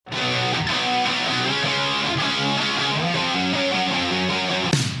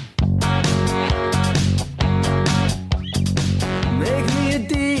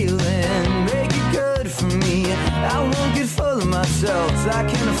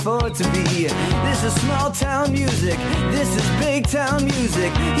afford to be. This is small town music, this is big town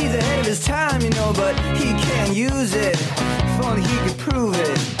music. He's ahead of his time, you know, but he can't use it. If only he could prove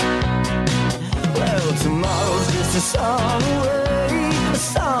it. Well, tomorrow's just a song away, a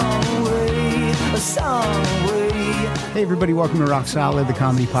song away, a song away. Hey everybody, welcome to Rock Solid, the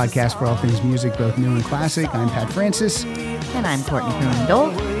comedy podcast for all things music, both new and classic. I'm Pat Francis. And I'm Courtney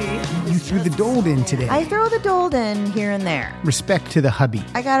Cronin-Dold. You threw the Dold in today. I throw the Dold in here and there. Respect to the hubby.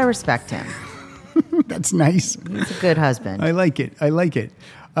 I gotta respect him. That's nice. He's a good husband. I like it.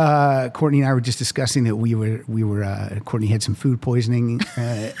 Courtney and I were just discussing that we were Courtney had some food poisoning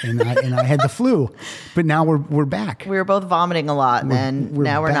and I had the flu, but now we're back. We were both vomiting a lot, and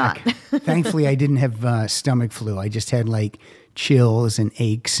now we're back. not. Thankfully, I didn't have stomach flu. I just had like chills and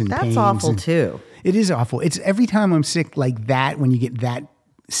aches and pains. That's awful too. It is awful. It's every time I'm sick like that. When you get that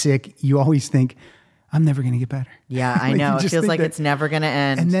sick, you always think, I'm never going to get better. Yeah, I know. It feels like it's never going to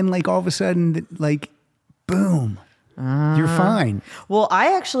end. And then like all of a sudden, like, boom. You're fine. Well,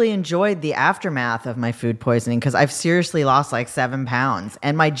 I actually enjoyed the aftermath of my food poisoning because I've seriously lost like 7 pounds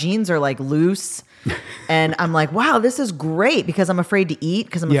and my jeans are like loose. And I'm like, wow, this is great because I'm afraid to eat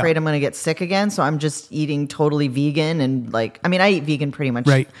because I'm afraid I'm going to get sick again. So I'm just eating totally vegan and like, I mean, I eat vegan pretty much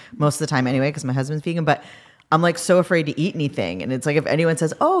most of the time anyway because my husband's vegan, but I'm like so afraid to eat anything. And it's like if anyone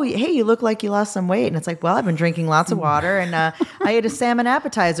says, oh, hey, you look like you lost some weight. And it's like, well, I've been drinking lots of water and I ate a salmon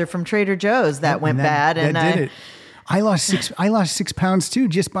appetizer from Trader Joe's that went bad. And that did it. I lost 6 pounds too,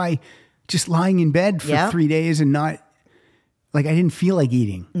 just by lying in bed for 3 days and not like, I didn't feel like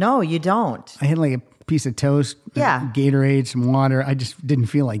eating. No, you don't. I had like a piece of toast, Gatorade, some water. I just didn't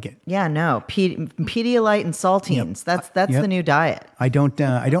feel like it. Yeah, no. Pedialyte and saltines. That's the new diet. I don't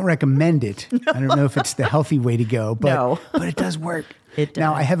recommend it. No. I don't know if it's the healthy way to go, but it does work. It does.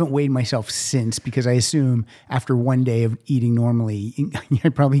 Now, I haven't weighed myself since because I assume after one day of eating normally, I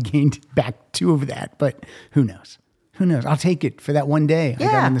probably gained back 2 of that, but who knows? Who knows? I'll take it for that one day. Yeah.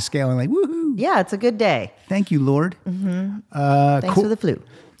 I got on the scale and like, woohoo. Yeah, it's a good day. Thank you, Lord. Mm-hmm. Thanks for the flu.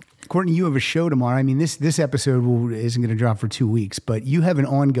 Courtney, you have a show tomorrow. I mean, this episode isn't going to drop for 2 weeks, but you have an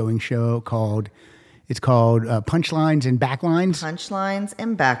ongoing show called Punchlines and Backlines. Punchlines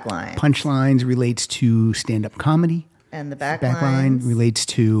and Backlines. Punchlines relates to stand-up comedy. And the backline relates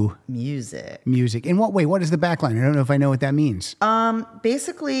to music. In what way? What is the backline? I don't know if I know what that means.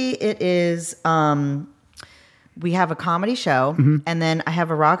 Basically, it is... we have a comedy show, and then I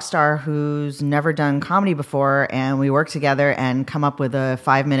have a rock star who's never done comedy before, and we work together and come up with a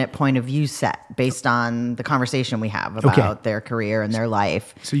 5-minute point of view set based on the conversation we have about their career and their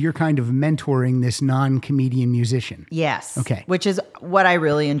life. So you're kind of mentoring this non-comedian musician. Yes. Okay. Which is what I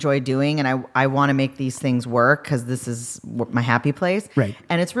really enjoy doing, and I want to make these things work because this is my happy place. Right.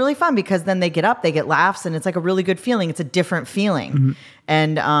 And it's really fun because then they get up, they get laughs, and it's like a really good feeling. It's a different feeling. Mm-hmm.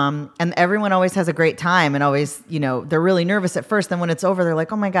 And everyone always has a great time and always, they're really nervous at first. Then when it's over, they're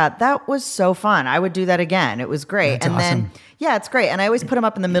like, oh my God, that was so fun. I would do that again. It was great. That's awesome. Then, it's great. And I always put them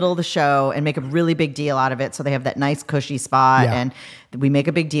up in the middle of the show and make a really big deal out of it. So they have that nice cushy spot and we make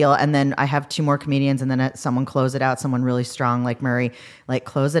a big deal. And then I have 2 more comedians and then someone close it out. Someone really strong like Murray,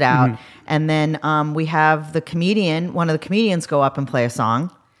 close it out. Mm-hmm. And then we have one of the comedians go up and play a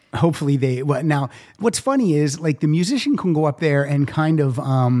song. Hopefully now what's funny is like the musician can go up there and kind of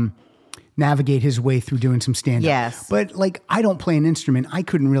navigate his way through doing some stand-up. Yes. But like I don't play an instrument. I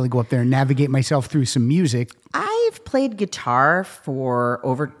couldn't really go up there and navigate myself through some music. I've played guitar for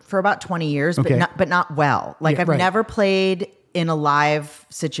about 20 years, but not well. Like I've never played in a live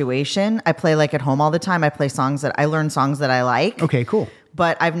situation. I play like at home all the time. I learn songs that I like. Okay, cool.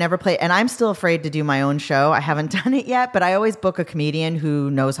 But I've never played, and I'm still afraid to do my own show. I haven't done it yet, but I always book a comedian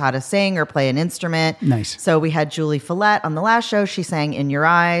who knows how to sing or play an instrument. Nice. So we had Julie Follett on the last show. She sang In Your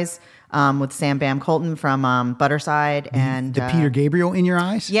Eyes with Sam Bam Colton from Butterside. And the Peter Gabriel In Your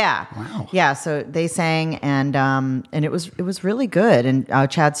Eyes? Yeah. Wow. Yeah, so they sang, and it was really good. And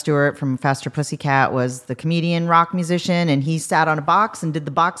Chad Stewart from Faster Pussycat was the comedian rock musician, and he sat on a box and did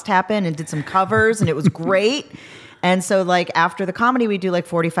the box tap-in and did some covers, and it was great. And so like after the comedy, we do like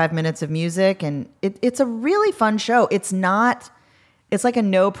 45 minutes of music and it's a really fun show. It's like a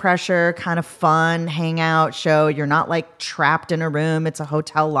no pressure kind of fun hangout show. You're not like trapped in a room. It's a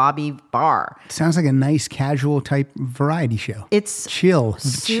hotel lobby bar. Sounds like a nice casual type variety show. It's chill.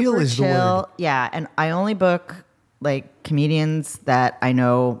 Chill is the word. Yeah. And I only book like comedians that I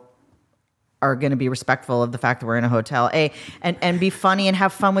know are going to be respectful of the fact that we're in a hotel, and be funny and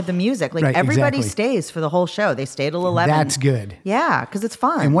have fun with the music. Like Right, everybody exactly. stays for the whole show. They stay till 11. That's good. Yeah, because it's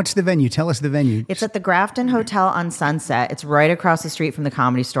fun. And what's the venue? Tell us the venue. It's at the Grafton Hotel on Sunset. It's right across the street from the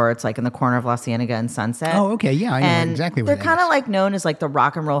Comedy Store. It's like in the corner of La Cienega and Sunset. Oh, okay. Yeah, I know and exactly where they're that kind of is. like known as like the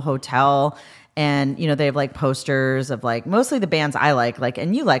rock and roll hotel. And, you know, they have like posters of like mostly the bands I like,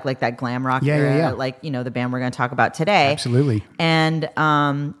 and you like that glam rock Yeah, era, yeah. like, you know, the band we're going to talk about today. Absolutely. And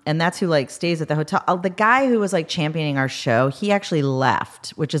that's who like stays at the hotel. The guy who was like championing our show, he actually left,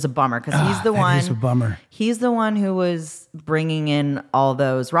 which is a bummer because he's the that one. is a bummer. He's the one who was bringing in all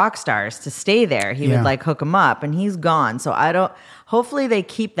those rock stars to stay there. He Yeah. would like hook them up, and he's gone. So hopefully they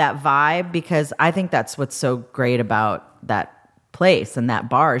keep that vibe, because I think that's what's so great about that place and that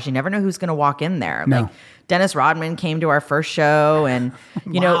bar is you never know who's going to walk in there. No. Like Dennis Rodman came to our first show, and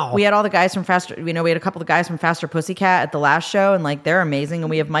you know, Wow. we had all the guys from Faster, we had a couple of guys from Faster Pussycat at the last show, and like they're amazing. And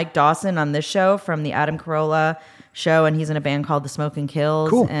we have Mike Dawson on this show from the Adam Carolla show, and he's in a band called the Smoking Kills.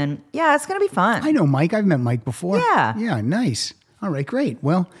 Cool. And yeah, it's going to be fun. I know Mike. I've met Mike before. Yeah. Yeah, nice. All right, great.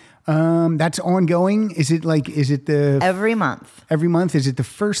 Well, that's ongoing. Is it the Every month. every month? Is it the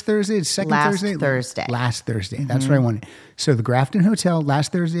first Thursday? It's second Last Thursday? Thursday. Last Thursday. That's what I wanted. So the Grafton Hotel,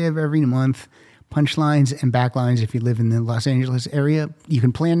 last Thursday of every month. Punchlines and Backlines. If you live in the Los Angeles area, you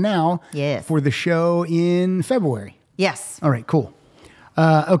can plan now Yes. for the show in February. Yes. All right, cool.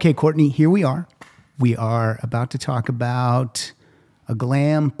 Okay, Courtney, here we are. We are about to talk about a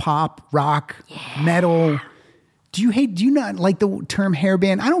glam, pop, rock, metal. Do you not like the term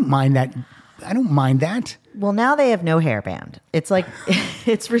hairband? I don't mind that. Well, now they have no hairband. It's like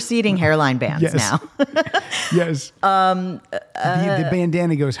it's receding hairline bands Yes. now. Yes. The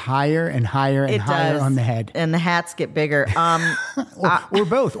bandana goes higher and higher and It higher does. on the head. And the hats get bigger. Or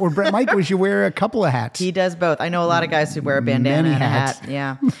both. Or Brett Michaels, you wear a couple of hats. He does both. I know a lot of guys who wear a bandana Many and a hats. hat.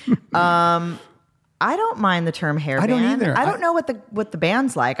 Yeah. I don't mind the term hairband. I don't either. I don't know what the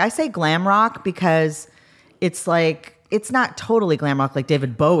band's like. I say glam rock because it's like it's not totally glam rock like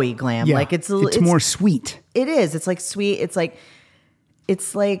David Bowie glam. Yeah, Like it's more sweet. It is. It's like sweet.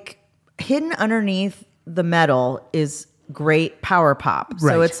 It's like hidden underneath the metal is great power pop. So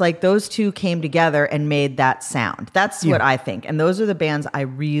Right. it's like those two came together and made that sound. That's what I think. And those are the bands I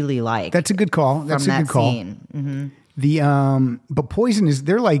really like. That's a good call. That's from a that good call. scene. Mm-hmm. But Poison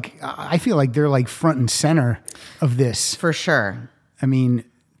they're like, I feel like they're like front and center of this. For sure. I mean,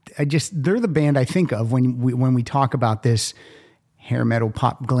 they're the band I think of when we talk about this hair metal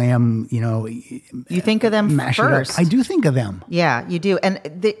pop glam, You think of them mash first. it up. I do think of them. Yeah, you do. And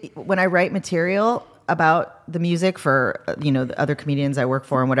when I write material about the music for, the other comedians I work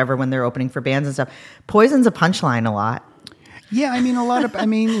for and whatever, when they're opening for bands and stuff, Poison's a punchline a lot. Yeah, I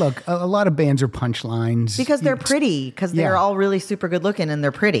mean, look, a lot of bands are punchlines. Because they're pretty, because they're Yeah. all really super good looking and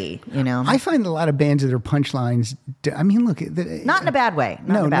they're pretty, I find a lot of bands that are punchlines. I mean, look, Not in a bad way.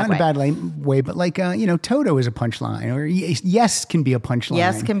 not in a bad way, but like Toto is a punchline, or Yes can be a punchline.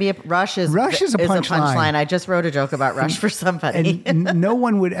 Yes, can be Rush is a punchline. I just wrote a joke about Rush for somebody. And no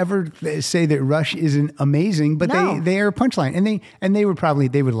one would ever say that Rush isn't amazing, but No. they are a punchline, and they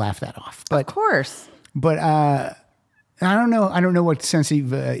would laugh that off. Of course. But I don't know what sense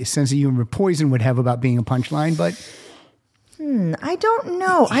of humor Poison would have about being a punchline, but I don't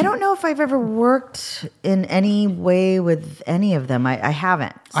know. I don't know if I've ever worked in any way with any of them. I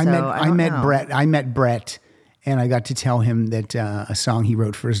haven't. I don't met know. Brett. I met Brett, and I got to tell him that a song he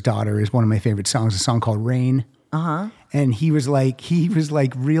wrote for his daughter is one of my favorite songs. A song called "Rain." And he was like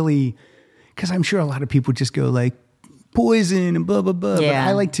really, because I'm sure a lot of people just go like Poison and blah blah blah. Yeah. But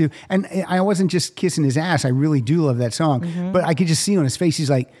I like to, and I wasn't just kissing his ass. I really do love that song. But I could just see on his face, he's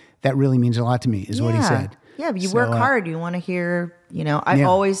like, "That really means a lot to me," is what he said. Yeah, but you So, work hard. You want to hear, I Yeah.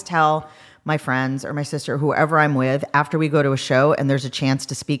 always tell my friends or my sister, whoever I'm with, after we go to a show and there's a chance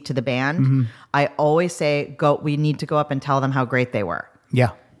to speak to the band, I always say, we need to go up and tell them how great they were. Yeah.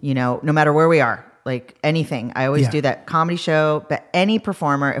 No matter where we are, like anything. I always Yeah. do that. Comedy show, but any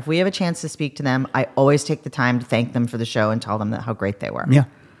performer, if we have a chance to speak to them, I always take the time to thank them for the show and tell them how great they were. Yeah.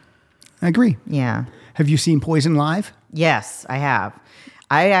 I agree. Yeah. Have you seen Poison live? Yes, I have.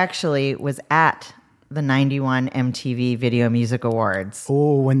 I actually was at the 91 MTV Video Music Awards.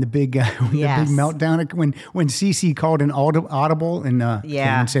 Oh, when the big Yes. the big meltdown, when CeCe called an audible and can't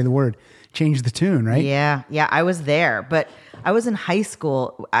even say the word, changed the tune, right? Yeah, I was there, but I was in high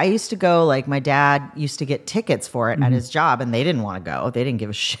school. I used to go, like my dad used to get tickets for it at his job, and they didn't want to go. They didn't give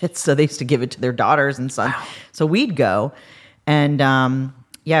a shit, so they used to give it to their daughters and sons. Wow. So we'd go, and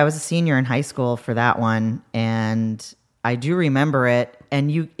I was a senior in high school for that one, and I do remember it,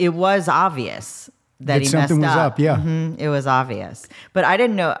 and it was obvious. that he something messed was up. up. Yeah. It was obvious. But I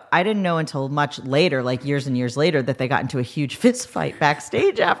didn't know until much later, like years and years later, that they got into a huge fist fight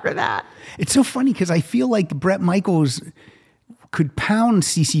backstage after that. It's so funny because I feel like Bret Michaels could pound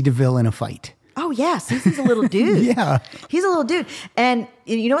CeCe DeVille in a fight. Oh, yes. He's a little dude. Yeah. He's a little dude. And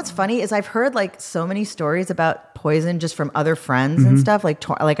you know what's funny is I've heard like so many stories about Poison just from other friends and stuff. Like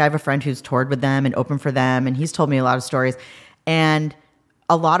I have a friend who's toured with them and opened for them. And he's told me a lot of stories. And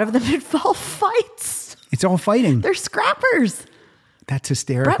a lot of them involve fights. It's all fighting. They're scrappers. That's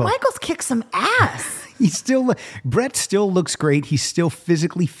hysterical. Bret Michaels kicks some ass. Bret still looks great. He's still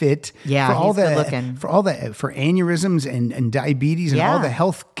physically fit. Yeah, he's good looking. For aneurysms and diabetes and all the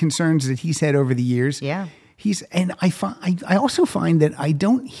health concerns that he's had over the years. Yeah. I also find that I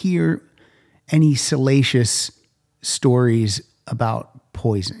don't hear any salacious stories about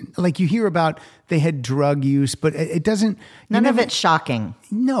Poison. Like you hear about they had drug use, but it doesn't. None of it's shocking.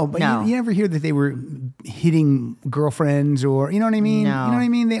 No, but you never hear that they were hitting girlfriends or, you know what I mean? No. You know what I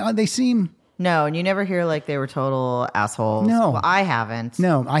mean? They seem. No, and you never hear like they were total assholes. No. Well, I haven't.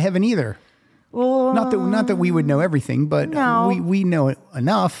 No, I haven't either. Well, Not that we would know everything, but No. we know it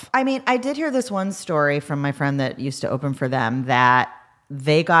enough. I mean, I did hear this one story from my friend that used to open for them that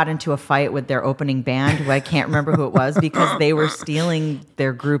they got into a fight with their opening band, who I can't remember who it was, because they were stealing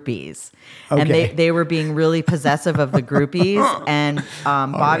their groupies. And Okay. they were being really possessive of the groupies. And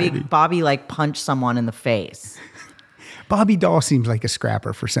Bobby like punched someone in the face. Bobby Dahl seems like a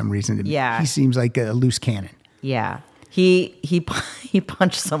scrapper for some reason to me. Yeah. He seems like a loose cannon. Yeah. He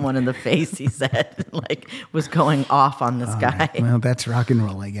punched someone in the face, he said, like was going off on this guy. Well, that's rock and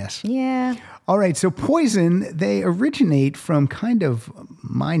roll, I guess. Yeah. All right, so Poison, they originate from kind of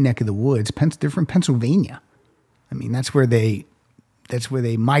my neck of the woods. They're from Pennsylvania. I mean, that's where they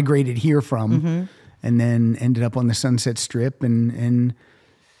migrated here from, and then ended up on the Sunset Strip, and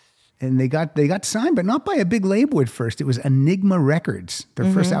they got signed, but not by a big label at first. It was Enigma Records. Their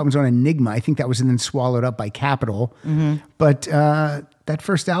first album's on Enigma. I think that was then swallowed up by Capitol. But that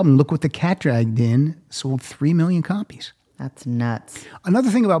first album, Look What the Cat Dragged In, sold 3 million copies. That's nuts. Another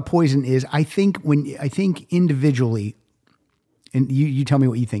thing about Poison is I think individually, and you tell me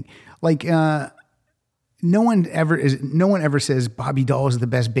what you think. Like no one ever says Bobby Dahl is the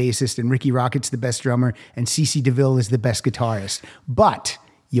best bassist and Ricky Rocket's the best drummer and CeCe DeVille is the best guitarist. But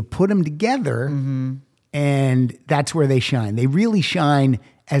you put them together, and that's where they shine. They really shine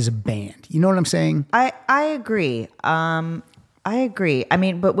as a band. You know what I'm saying? I agree. I agree. I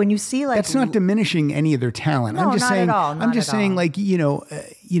mean, but when you see like That's not diminishing any of their talent. No, I'm just not saying. at all, I'm not just at saying, all. like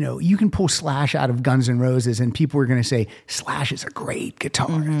you can pull Slash out of Guns N' Roses, and people are going to say Slash is a great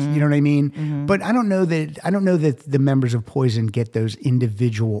guitarist. You know what I mean? But I don't know that the members of Poison get those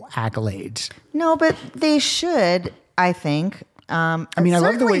individual accolades. No, but they should, I think. I mean, I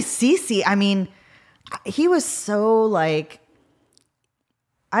love the way CeCe. I mean, he was so like,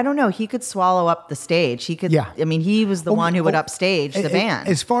 I don't know. He could swallow up the stage. He could. Yeah. I mean, he was the one who would upstage the band.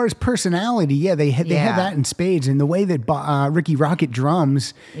 As far as personality, they have that in spades, and the way that Ricky Rocket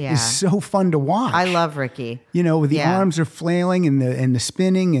drums is so fun to watch. I love Ricky. You know, the arms are flailing and the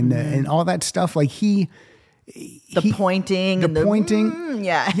spinning and and all that stuff. Like the pointing,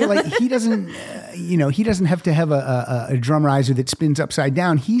 yeah. Like he doesn't, he doesn't have to have a drum riser that spins upside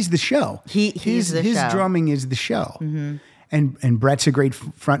down. He's the show. His drumming is the show. And Bret's a great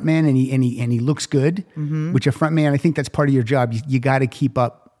frontman, and he looks good. Which a frontman, I think that's part of your job. You got to keep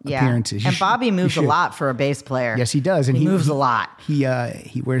up appearances. And Bobby moves a lot for a bass player. Yes, he does, and he moves a lot. He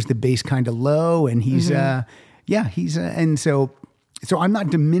wears the bass kind of low, and he's and so I'm not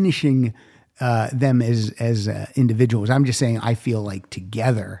diminishing them as individuals. I'm just saying I feel like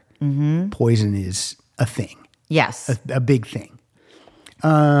together, Poison is a thing. Yes, a big thing.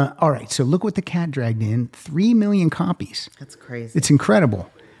 All right, so Look What the Cat Dragged In, 3 million copies. That's crazy. It's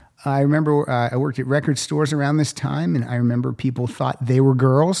incredible. I remember I worked at record stores around this time, and I remember people thought they were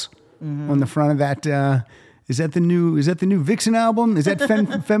girls on the front of that. Is that the new Vixen album? Is that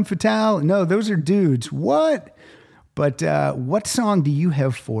Femme Fatale? No, those are dudes. What? But what song do you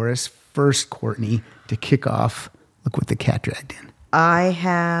have for us first, Courtney, to kick off Look What the Cat Dragged In? I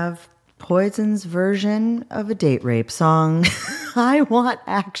have Poison's version of a date rape song. I Want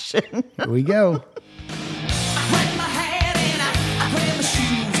Action. Here we go. Grab my hat and I grab my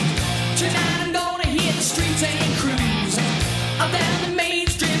shoes. Tonight I'm gonna hit the streets and cruise. I'm down the main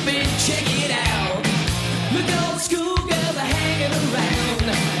strip and check it out. Look at all the schoolgirls are hanging around.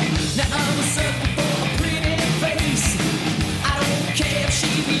 Now I'm a sucker for a pretty face. I don't care if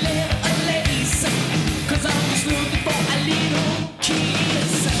she be leather or lace. 'Cause I'm just looking for a little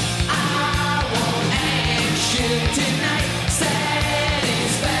kiss. I want action tonight.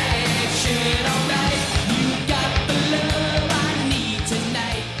 Satisfaction all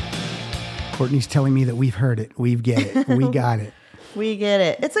Courtney's telling me that we've heard it. We get it. We got it. We get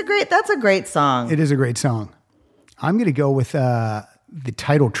it. That's a great song. It is a great song. I'm going to go with the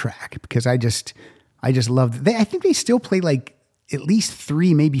title track because I just loved it. I think they still play like at least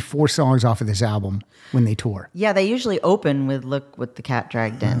 3, maybe 4 songs off of this album when they tour. Yeah, they usually open with Look What the Cat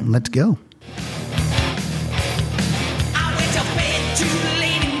Dragged In. Let's go. I went to bed too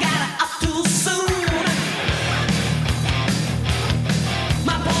late and got up too soon.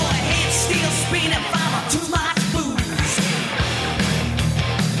 My boy head still spinning from too much booze.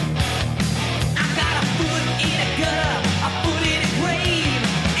 I got a foot in a gutter, a foot in a grave.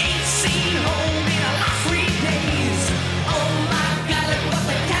 Ain't seen home in the last 3 days. Oh my God, look what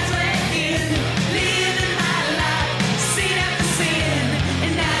the cat's dragged in. Living my life, sin after sin,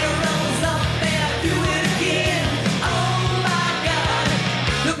 and now it rolls up and I do it again. Oh my God,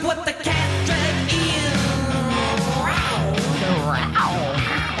 look what the cat dragged in.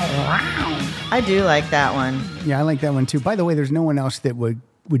 I do like that one. Yeah, I like that one too. By the way, there's no one else that would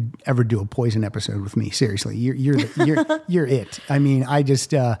ever do a Poison episode with me. Seriously, you're it. I mean, I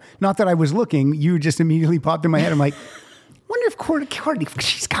just not that I was looking. You just immediately popped in my head. I'm like, wonder if Courtney,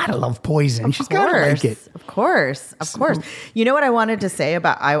 she's gotta love Poison. She's gotta like it. Of course. You know what I wanted to say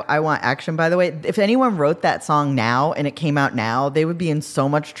about I Want Action, by the way? If anyone wrote that song now and it came out now, they would be in so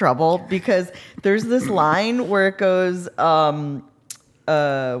much trouble because there's this line where it goes,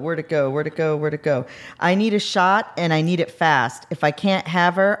 where'd it go? I need a shot and I need it fast. If I can't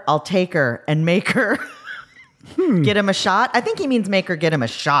have her, I'll take her and make her. Get him a shot. I think he means make her get him a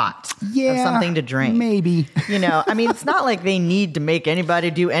shot of something to drink. Maybe. You know, I mean, it's not like they need to make anybody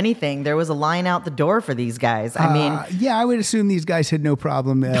do anything. There was a line out the door for these guys. I mean, yeah, I would assume these guys had no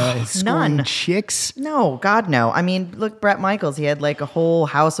problem scoring none. chicks. no, God, no. I mean, look, Bret Michaels, he had like a whole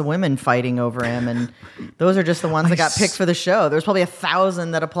house of women fighting over him. And those are just the ones that got picked for the show. There's probably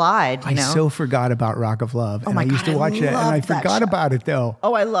 1,000 that applied. You I know? so forgot about Rock of Love. And my I used God, to watch I it and I loved that forgot show. about it though.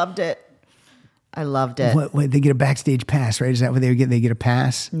 Oh, I loved it. I loved it. What, they get a backstage pass, right? Is that what they get? They get a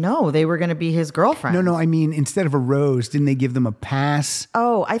pass? No, they were going to be his girlfriend. No, I mean, instead of a rose, didn't they give them a pass?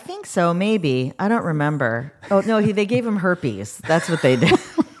 Oh, I think so. Maybe. I don't remember. Oh, no, they gave him herpes. That's what they did.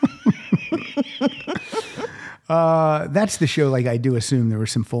 That's the show. Like, I do assume there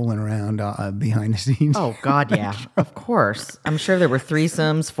was some fooling around behind the scenes. Oh, God, yeah. Of course. I'm sure there were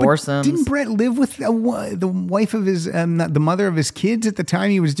threesomes, foursomes. Didn't Brett live with the wife of his, the mother of his kids at the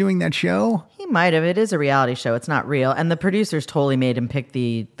time he was doing that show? He might have. It is a reality show. It's not real. And the producers totally made him pick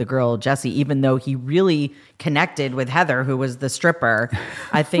the girl, Jessie, even though he really connected with Heather, who was the stripper.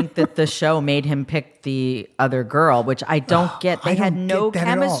 I think that the show made him pick the other girl, which I don't get. They had no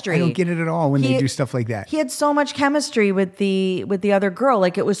chemistry. I don't get it at all when they do stuff like that. He had so much chemistry with the other girl.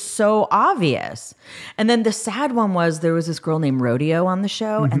 Like, it was so obvious. And then the sad one was there was this girl named Rodeo on the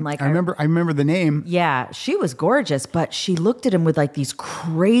show. And like, I remember the name. yeah, she was gorgeous, but she looked at him with like these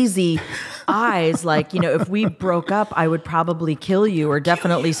crazy eyes. Like, you know, if we broke up, I would probably kill you or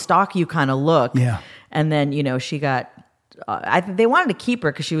definitely stalk you kind of look. Yeah. And then, you know, she got, they wanted to keep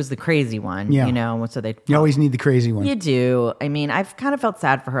her because she was the crazy one, Yeah. you know, so they. You always need the crazy one. You do. I mean, I've kind of felt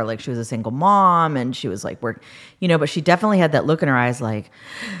sad for her. Like, she was a single mom and she was like, you know, but she definitely had that look in her eyes like,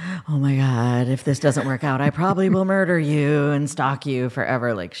 oh my God, if this doesn't work out, I probably will murder you and stalk you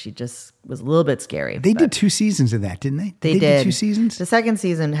forever. Like, she just was a little bit scary. They did 2 seasons of that, didn't they? They did 2 seasons? The second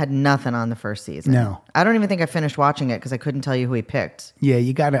season had nothing on the first season. No. I don't even think I finished watching it because I couldn't tell you who he picked. Yeah,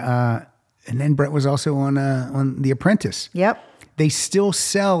 you got to. And then Brett was also on The Apprentice. Yep. They still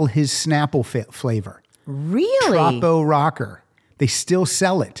sell his Snapple flavor. Really? Troppo Rocker. They still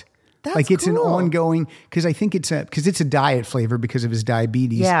sell it. That's like it's an cool. ongoing, because I think it's a diet flavor because of his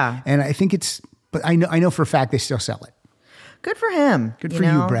diabetes. Yeah. And I think but I know for a fact they still sell it. Good for him. Good for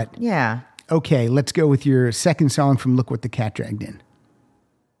you, Brett. Yeah. Okay, let's go with your second song from Look What the Cat Dragged In.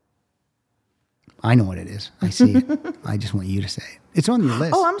 I know what it is. I see it. I just want you to say it. It's on your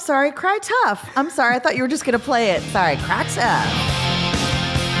list. Oh, I'm sorry. Cry Tough. I'm sorry. I thought you were just going to play it. Sorry. Cry Tough.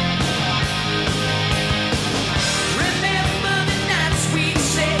 Remember the nights we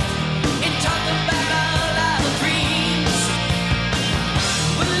sat and talked about all our dreams.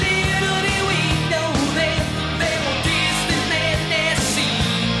 But little did we know that they were distant madness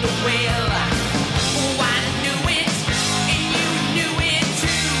seemed. Well, I knew it and you knew it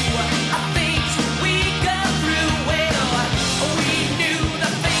too. Things we go through, well, we knew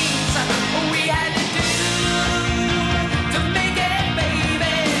the things we had to do to make it,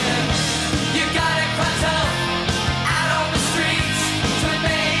 baby. You gotta cry tough out on the streets to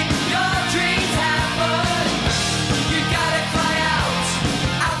make your dreams happen. You gotta cry out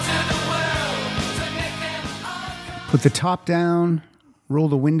to the world to make them all. Put the top down, roll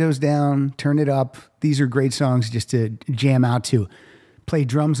the windows down, turn it up. These are great songs just to jam out to. Play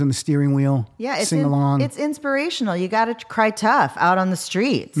drums on the steering wheel. Yeah, sing along. It's inspirational. You got to cry tough out on the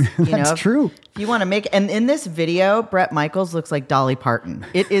streets. That's true. If you want to make, and in this video, Bret Michaels looks like Dolly Parton.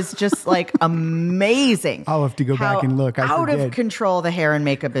 It is just like amazing. I'll have to go back and look. I out forget. of control the hair and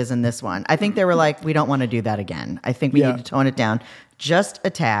makeup is in this one. I think they were like, we don't want to do that again. I think we need to tone it down just a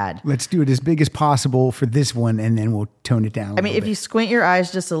tad. Let's do it as big as possible for this one, and then we'll tone it down. I mean, if you squint your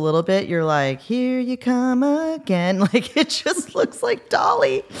eyes just a little bit, you're like, here you come again. Like, it just looks like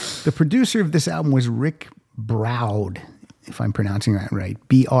Dolly. The producer of this album was Rick Browde, if I'm pronouncing that right.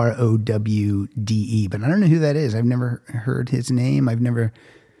 Browde. But I don't know who that is. I've never heard his name.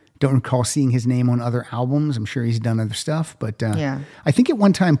 Don't recall seeing his name on other albums. I'm sure he's done other stuff. But I think at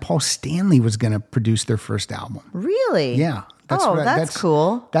one time Paul Stanley was going to produce their first album. Really? Yeah. That's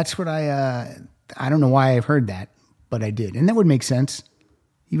cool. That's what I don't know why I've heard that, but I did. And that would make sense.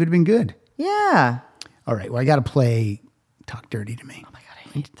 He would have been good. Yeah. All right. Well, I got to play Talk Dirty to Me. Oh my God, I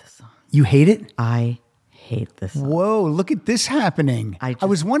hate this song. You hate it? I hate this song. Whoa, look at this happening. I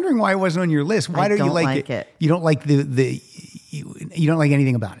was wondering why it wasn't on your list. Why don't you like it? You don't like you don't like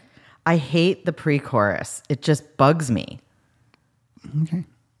anything about it. I hate the pre-chorus. It just bugs me. Okay.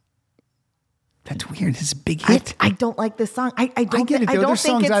 That's weird. This is a big hit. I don't like this song. I don't get it. There are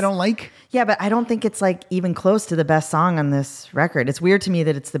songs I don't like. Yeah, but I don't think it's like even close to the best song on this record. It's weird to me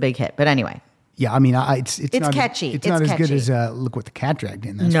that it's the big hit. But anyway. Yeah, I mean, it's not catchy. It's not as good as Look What the Cat Dragged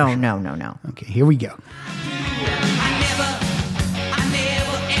In. That's no. Okay, here we go. I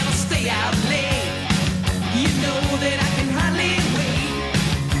never ever stay out late. You know that I can hardly wait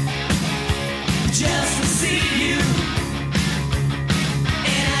just to see you.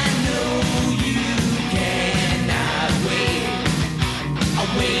 And I know you cannot wait.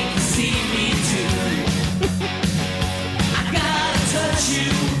 I'll wait to see me too. I gotta touch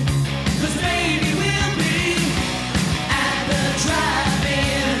you, 'cause maybe we'll be at the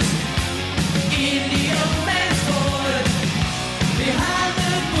drive-ins in the old man's Ford, behind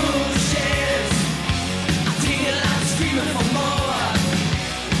the bushes, till I'm screaming for more.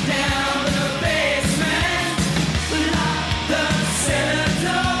 Down the basement, lock the cellar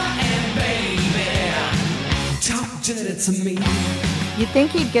door, and baby, talk dirty to me. You'd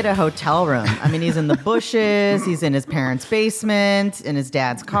think he'd get a hotel room. I mean, he's in the bushes. He's in his parents' basement, in his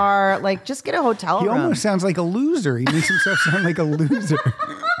dad's car. Like, just get a hotel He room. almost sounds like a loser. He makes himself sound like a loser.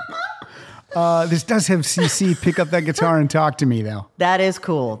 This does have CC pick up that guitar and talk to me, though. That is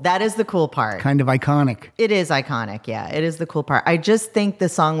cool. That is the cool part. Kind of iconic. It is iconic. Yeah, it is the cool part. I just think the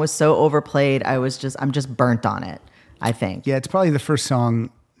song was so overplayed. I'm just burnt on it, I think. Yeah, it's probably the first song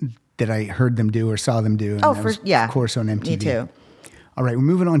that I heard them do or saw them do. And that was, of course, on MTV. Me too. All right, we're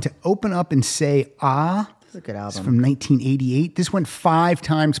moving on to Open Up and Say Ah. This is a good album. It's from 1988. This went 5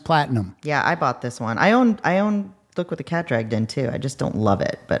 times platinum. Yeah, I bought this one. I own Look What the Cat Dragged In too. I just don't love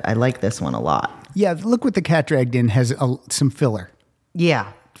it, but I like this one a lot. Yeah, Look What the Cat Dragged In has some filler.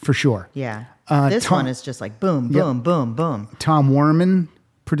 Yeah. For sure. Yeah. This one is just like boom, boom, boom, boom. Tom Werman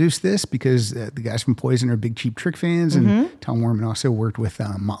produced this because the guys from Poison are big Cheap Trick fans, and Tom Werman also worked with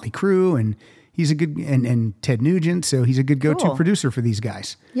Motley Crue, and he's a good and Ted Nugent, so he's a good go-to producer for these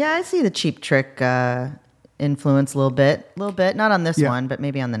guys. Yeah, I see the Cheap Trick influence a little bit. Not on this one, but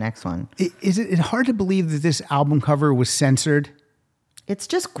maybe on the next one. Is it hard to believe that this album cover was censored? It's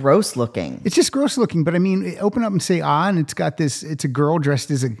just gross looking. It's just gross looking, but I mean, Open Up and Say Ah, and it's got this. It's a girl dressed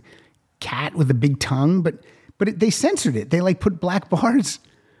as a cat with a big tongue, but they censored it. They like put black bars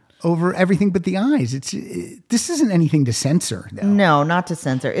over everything but the eyes. This isn't anything to censor, though. No, not to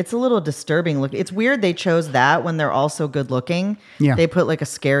censor. It's a little disturbing look. It's weird they chose that when they're all so good looking. Yeah. They put like a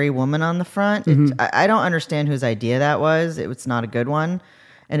scary woman on the front. I don't understand whose idea that was. It's not a good one.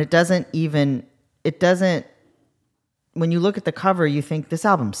 And it doesn't, when you look at the cover, you think this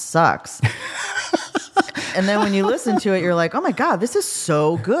album sucks. And then when you listen to it, you're like, oh my God, this is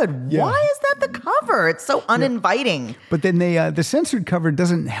so good. Yeah. Why is that the cover? It's so uninviting. But then the censored cover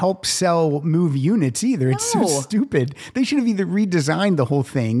doesn't help sell Move units either. It's so stupid. They should have either redesigned the whole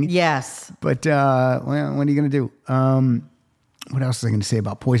thing. Yes. But, well, what are you going to do? What else was I going to say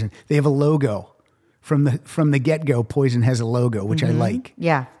about Poison? They have a logo. From the get-go, Poison has a logo, which I like.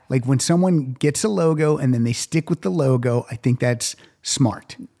 Yeah. Like when someone gets a logo and then they stick with the logo, I think that's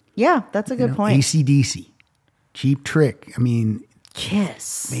smart. Yeah, that's a good point. AC/DC. Cheap Trick. I mean,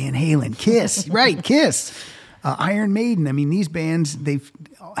 Kiss. Van Halen. Kiss. Right, Kiss. Iron Maiden. I mean, these bands, they've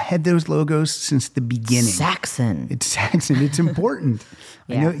had those logos since the beginning. Saxon. It's Saxon. It's important.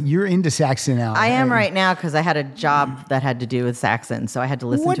 I Yeah. know you're into Saxon now. I am right now because I had a job that had to do with Saxon, so I had to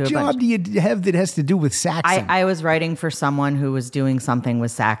listen What to a job bunch. do you have that has to do with Saxon? I was writing for someone who was doing something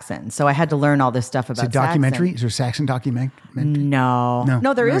with Saxon, so I had to learn all this stuff about It's a documentary. Saxon. Is there a Saxon documentary?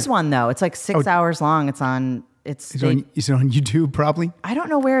 No, there is one though. It's like 6 hours long. It's on. Is it on YouTube? Probably. I don't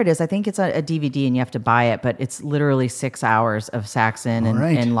know where it is. I think it's a DVD and you have to buy it, but it's literally 6 hours of Saxon All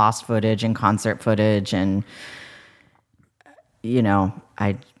right. and lost footage and concert footage. And,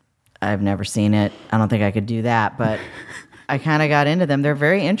 I've never seen it. I don't think I could do that, but I kind of got into them. They're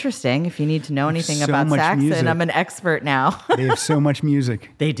very interesting. If you need to know anything so about much Saxon, music. I'm an expert now. They have so much music.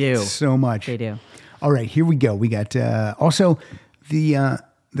 They do. So much. They do. All right, here we go. We got also the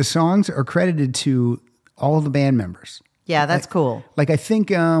songs are credited to all the band members. Yeah, that's cool. Like I think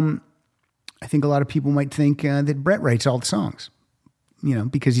a lot of people might think that Brett writes all the songs,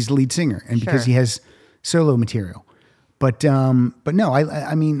 because he's the lead singer and because he has solo material. But no,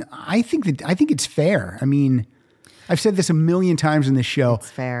 I mean, I think it's fair. I mean, I've said this a million times in this show. It's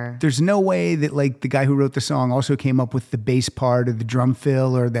fair. There's no way that like the guy who wrote the song also came up with the bass part or the drum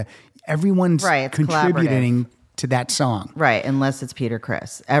fill or everyone's Right, it's contributing to that song. Right, unless it's Peter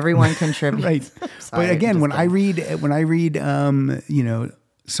Criss. Everyone contributes. Right. Sorry, But again, just when kidding. I read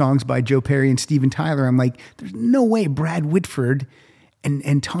songs by Joe Perry and Steven Tyler, I'm like, there's no way Brad Whitford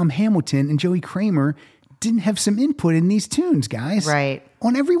and Tom Hamilton and Joey Kramer didn't have some input in these tunes, guys. Right.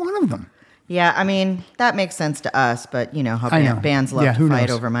 On every one of them. Yeah, I mean, that makes sense to us, but how I know. bands love Yeah, to who fight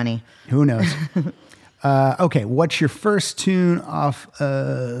knows? over money. Who knows? Okay, what's your first tune off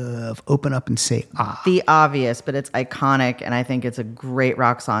of Open Up and Say Ah? The obvious, but it's iconic, and I think it's a great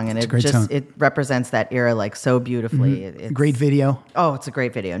rock song, and it represents that era like so beautifully. It's, Great video. Oh, it's a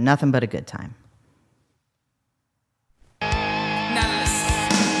great video. Nothing but a good time. Now listen.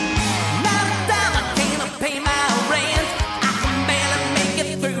 Now that I can't pay my rent, I can barely make it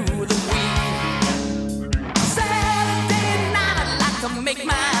through the week. Saturday night I'd like to make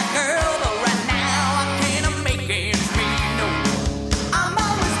my girl, but right now I can't make ends meet. No, I'm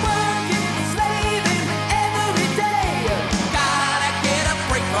always working, slaving every day. Gotta get a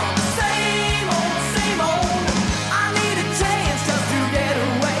break from the same old. I need a chance just to get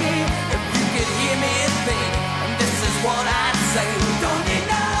away. If you could hear me think, this is what I'd say. Don't need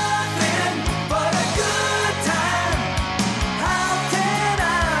nothing but a good time. How can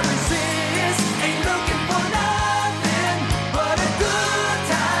I resist? Ain't looking for nothing but a good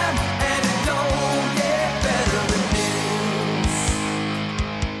time, and it don't get better than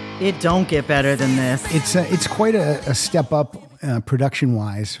this. It don't get better than this. It's quite a step up production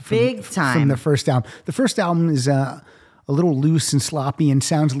wise. Big time. From the first album. The first album is a little loose and sloppy and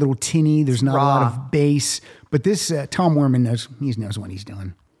sounds a little tinny. There's not a lot Raw. of bass, but this Tom Werman knows what he's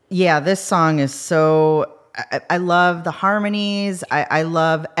doing. Yeah, this song is so. I love the harmonies. I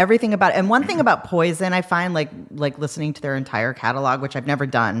love everything about it. And one thing about Poison, I find like listening to their entire catalog, which I've never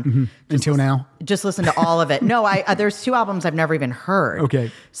done Until now. Just listen to all of it. No, there's 2 albums I've never even heard.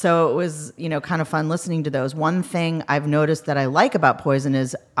 Okay. So it was, kind of fun listening to those. One thing I've noticed that I like about Poison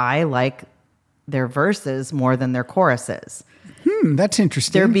is I like their verses more than their choruses. That's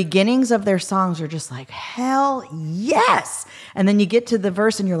interesting. Their beginnings of their songs are just like, hell yes. And then you get to the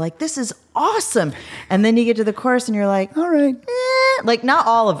verse and you're like, this is awesome. And then you get to the chorus and you're like, All right. like not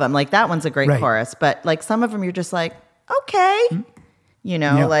all of them. Like that one's a great Right. chorus, but like some of them you're just like, okay.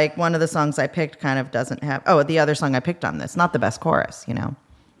 Yeah. Like one of the songs I picked kind of doesn't have, the other song I picked on this, not the best chorus,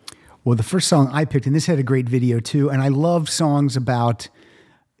 Well, the first song I picked, and this had a great video too, and I love songs about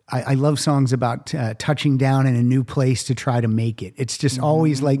touching down in a new place to try to make it. It's just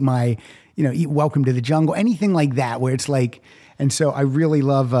always like my, Welcome to the Jungle, anything like that, where it's like, and so I really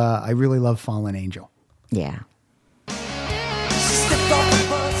love Fallen Angel. Yeah. She stepped off the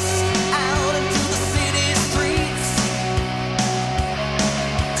bus out into the city streets.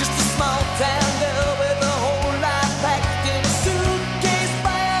 Just a small town girl with a whole life packed in a suitcase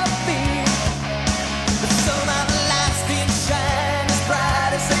by her feet. But somehow the lights didn't shine as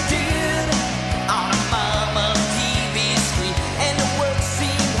bright as they did on her mama's TV screen, and the work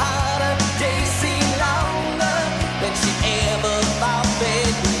seemed harder, days seemed longer than she ever thought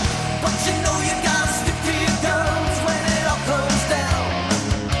they'd be. But you gotta stick to your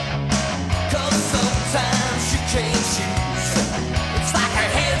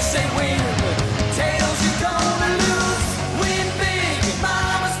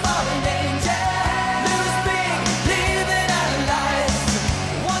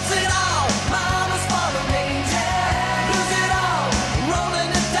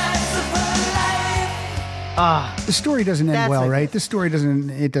The story doesn't end That's well, a- right? The story doesn't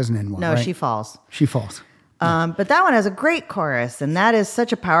end well. No, right? she falls. She falls. But that one has a great chorus, and that is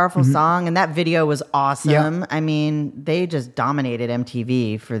such a powerful song. And that video was awesome. Yeah. I mean, they just dominated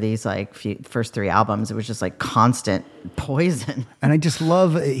MTV for these first 3 albums. It was just like constant poison. And I just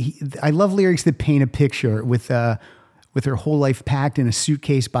love, I love lyrics that paint a picture with her whole life packed in a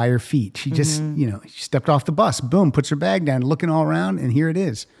suitcase by her feet. She just, she stepped off the bus, boom, puts her bag down, looking all around, and here it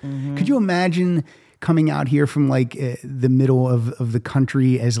is. Could you imagine coming out here from like the middle of the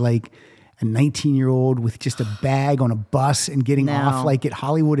country as like a 19-year-old with just a bag on a bus and getting off like at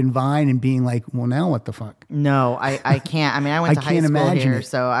Hollywood and Vine and being like, well, now what the fuck? No, I can't. I mean, I went to high can't school imagine here, it.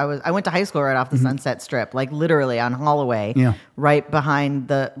 so I went to high school right off the Sunset Strip, like literally on Holloway, Yeah. right behind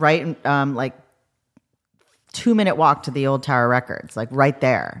like 2-minute walk to the old Tower Records, like right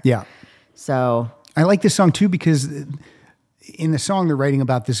there. Yeah. So I like this song too because in the song they're writing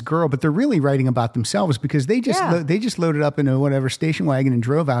about this girl, but they're really writing about themselves because they just Yeah. they just loaded up in a whatever station wagon and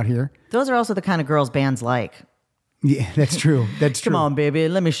drove out here. those are also the kind of girls bands like. Yeah, that's true. That's true. Come on, baby,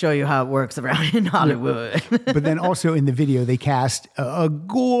 let me show you how it works around in Hollywood. But then also in the video they cast a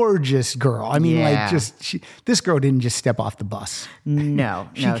gorgeous girl. I mean, Yeah. this girl didn't just step off the bus. No,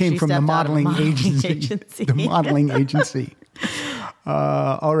 She came from the stepped out of a modeling agency. The modeling agency.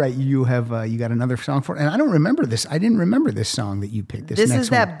 All right, you got another song for, and I don't remember this. I didn't remember this song that you picked. This This next is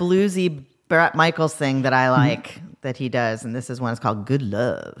that bluesy Brett Michaels thing that I like that he does, and this is one. It's called "Good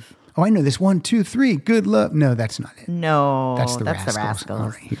Love." Oh, I know this. 1, 2, 3. Good luck. No, that's not it. No, That's the that's Rascals. the Rascals. All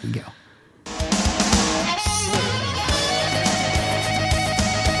right, here we go.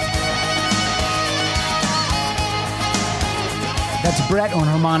 That's Brett on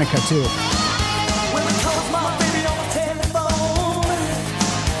harmonica too. When I called my baby on the telephone,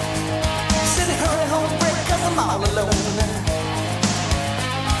 said hurry home, Brett, 'cause I'm all alone.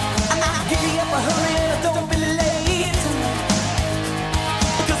 And I giddy up a hurry and don't be late,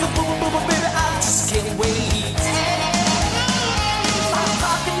 because baby, I just can't wait. I'm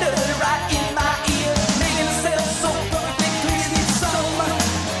talking dirty right in my ear, making herself so perfectly clear. Need some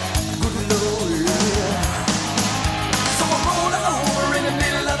good love. So I roll her over in the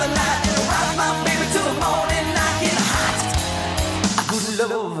middle of the night and rock my baby till the morning I get hot. Good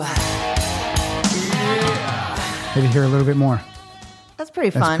love. Maybe hear a little bit more. That's pretty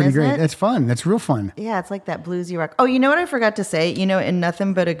That's fun, pretty isn't great. it? That's fun. That's real fun. Yeah, it's like that bluesy rock. Oh, you know what I forgot to say? You know, in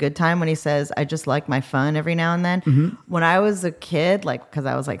Nothing But a Good Time, when he says, I just like my fun every now and then. When I was a kid, like, because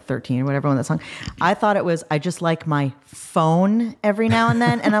I was like 13 or whatever when that song, I thought it was, I just like my phone every now and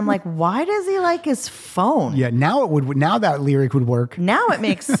then. And I'm like, why does he like his phone? Yeah, now that lyric would work. Now it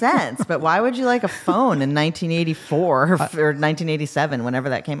makes sense. But why would you like a phone in 1984 or 1987, whenever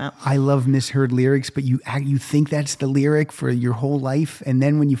that came out? I love misheard lyrics, but you think that's the lyric for your whole life, and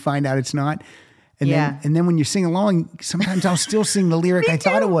then when you find out it's not, Yeah. and then when you sing along, sometimes I'll still sing the lyric I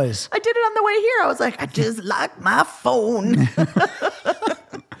thought it was. I did it on the way here. I was like, I just like my phone.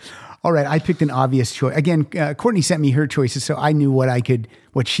 All right, I picked an obvious choice. Again, Courtney sent me her choices, so I knew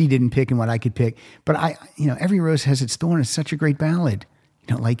what she didn't pick and what I could pick. But Every Rose Has Its Thorn is such a great ballad. You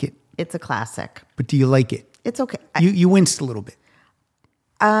don't like it, It's a classic. but do you like it? It's okay. You winced a little bit.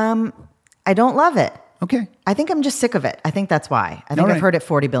 I don't love it. Okay. I think I'm just sick of it. I think that's why. I think All right. I've heard it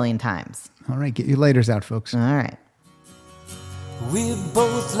 40 billion times. All right, get your lighters out, folks. All right. We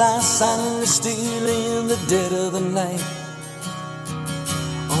both lie silently still in the dead of the night.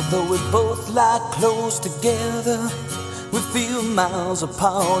 Although we both lie close together, we feel miles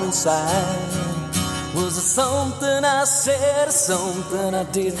apart inside. Was it something I said or something I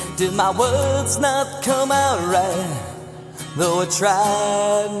did? Did my words not come out right? Though I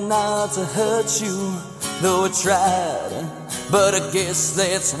tried not to hurt you, though I tried, but I guess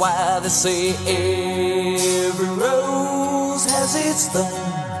that's why they say every rose has its thorn.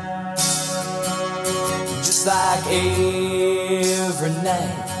 Just like every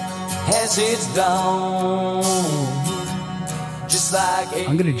night has its dawn. Just like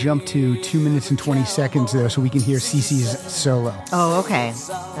I'm going to jump to 2 minutes and 20 seconds, though, so we can hear Cece's solo. Oh, okay. That's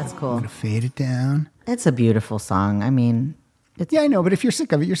I'm cool. going to fade it down. It's a beautiful song. I mean, it's, Yeah, I know, but if you're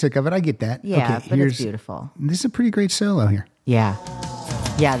sick of it, you're sick of it. I get that. yeah, okay, but it's beautiful. This is a pretty great solo here. Yeah.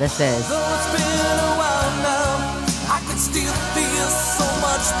 Yeah, this is. though it's been a while now, I can still feel so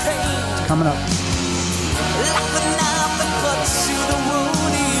much pain. Coming up. Like the knife that cuts you, the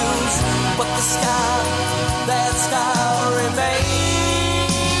wound heals, but the scar, that scar remains.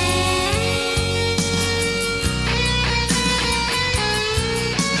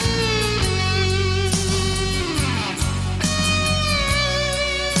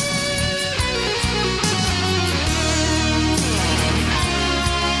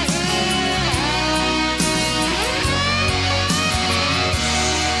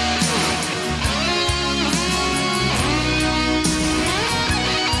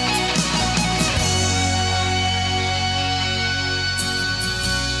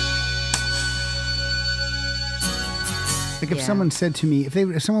 Like if Yeah. someone said to me,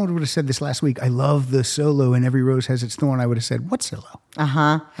 if someone would have said this last week, I love the solo and Every Rose Has Its Thorn, I would have said, what solo?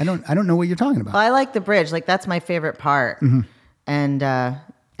 I don't know what you're talking about. Well, I like the bridge. Like that's my favorite part, Mm-hmm. and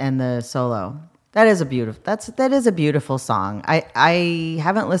the solo. That is a beautiful song. I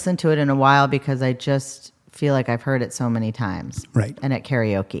haven't listened to it in a while because I just feel like I've heard it so many times. Right. And at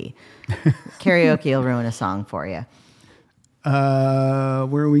karaoke, karaoke will ruin a song for you.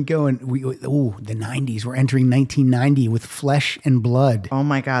 Where are we going? The 90s. We're entering 1990 with Flesh and Blood, Oh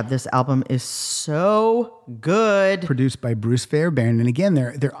my God, this album is so good. produced by Bruce Fairbairn. And again,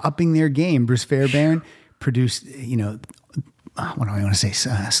 they're upping their game. Bruce Fairbairn produced, what do I want to say?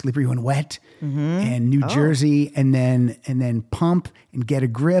 Slippery When Wet and New Jersey, and then Pump and Get a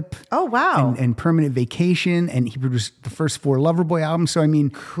Grip. Oh, wow. And Permanent Vacation, and he produced the first 4 Loverboy albums. So I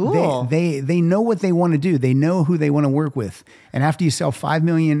mean, Cool. They know what they want to do. They know who they want to work with. And after you sell 5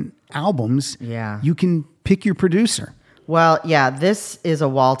 million albums, Yeah. you can pick your producer. Well, yeah, this is a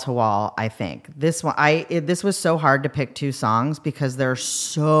wall to wall. I think this one. This was so hard to pick 2 songs because there are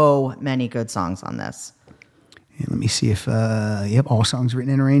so many good songs on this. And let me see if all songs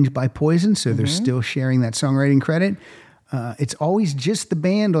written and arranged by Poison, so they're still sharing that songwriting credit. It's always just the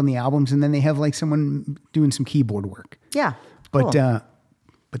band on the albums, and then they have like someone doing some keyboard work. Yeah, But cool.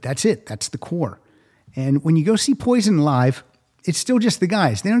 but that's it. That's the core. And when you go see Poison live, it's still just the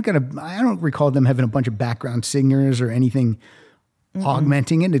guys. They don't I don't recall them having a bunch of background singers or anything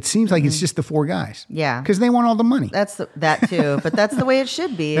augmenting it. It seems like it's just the 4 guys. Yeah. Because they want all the money. That too, but that's the way it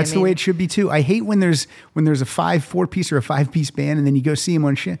should be. That's the way it should be too. I hate when there's a 4-piece or a 5-piece band, and then you go see them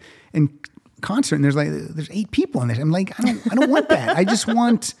in concert, and there's 8 people in there. I'm like, I don't want that. I just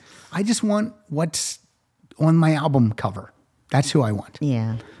want what's on my album cover. That's who I want.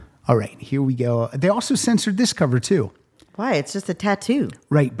 Yeah. All right, here we go. They also censored this cover too. Why? It's just a tattoo.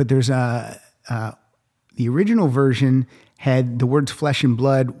 Right, but there's the original version had the words flesh and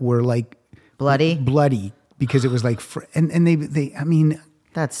blood were like bloody because it was like and they I mean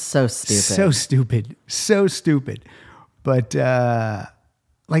That's so stupid. so stupid. But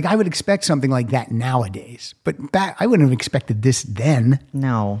like I would expect something like that nowadays, but I wouldn't have expected this then.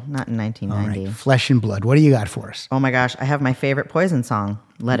 No, not in All 1990. right, Flesh and Blood. What do you got for us? Oh my gosh, I have my favorite Poison song,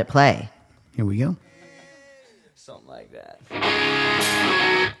 Let It Play. Here we go. Something like that.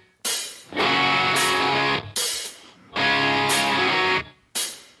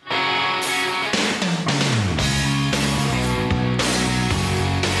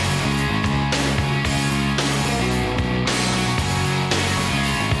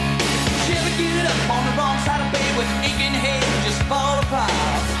 You ever get it up on the wrong side of bed with an aching head and just fall apart?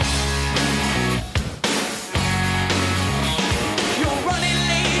 You're running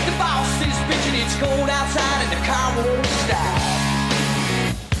late, the boss is bitching, it's cold outside and the car won't stop.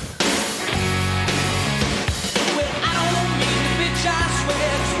 Well, I don't mean to bitch, I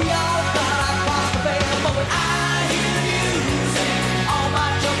swear, 'cause we all thought I'd cross the veil, but when I hear the music, all my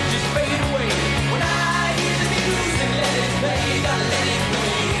junk just fade away. When I hear the music, let it play, gotta let it play.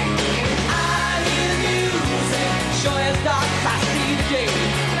 Sure as dark, I see the day.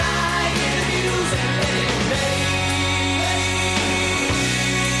 When I hear the music, let it play.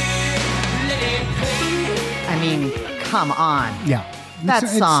 Let it play. I mean, come on. Yeah, That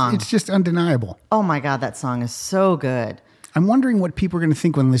song. It's just undeniable. Oh my God, that song is so good. I'm wondering what people are going to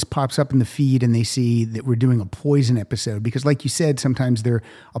think when this pops up in the feed and they see that we're doing a Poison episode. Because like you said, sometimes they're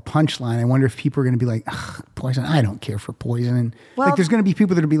a punchline. I wonder if people are going to be like, ugh, Poison, I don't care for Poison. And Well- like there's going to be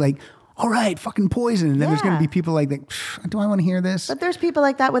people that will be like, all right, fucking Poison. And then there's going Yeah. to be people like, do I want to hear this? But there's people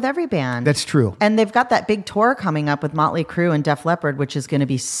like that with every band. That's true. And they've got that big tour coming up with Motley Crue and Def Leppard, which is going to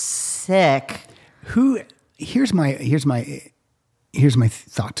be sick. Here's my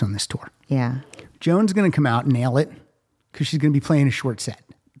thoughts on this tour. Yeah. Joan's going to come out and nail it because she's going to be playing a short set.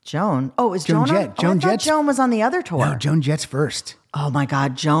 Joan. Oh, is Joan Joan Jett. on? Joan I thought Jett's- Joan was on the other tour. No, Joan Jett's first. Oh my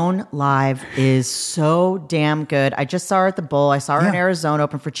God, Joan live is so damn good. I just saw her at the Bull. I saw her in Yeah. Arizona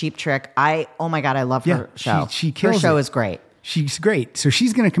open for Cheap Trick. Oh my God, I love Yeah, her show. she kills her show it. is great. She's great. So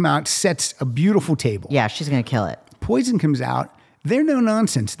she's going to come out, sets a beautiful table. Yeah, she's gonna kill it. Poison comes out. They're no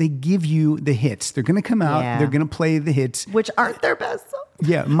nonsense. They give you the hits. They're going to come out. Yeah. They're going to play the hits. Which aren't their best songs.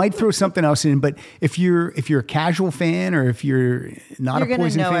 Yeah, might throw something else in, but if you're a casual fan or if you're not You're a gonna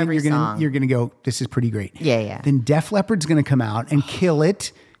Poison know fan, every song. you're gonna go, this is pretty great. Yeah. Then Def Leppard's gonna come out and kill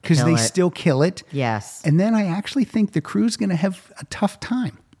it because Kill they it. still kill it. Yes. And then I actually think the crew's gonna have a tough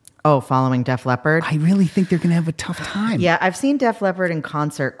time. Oh, following Def Leppard? I really think they're going to have a tough time. Yeah, I've seen Def Leppard in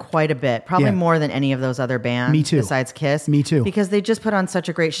concert quite a bit, probably Yeah. more than any of those other bands. Me too. Besides Kiss. Me too. Because they just put on such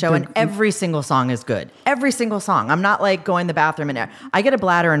a great show, and every single song is good. Every single song. I'm not like going to the bathroom, and I get a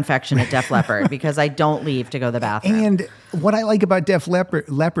bladder infection at Def Leppard because I don't leave to go to the bathroom. And what I like about Def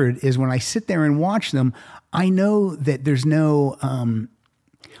Leppard is when I sit there and watch them, I know that there's no,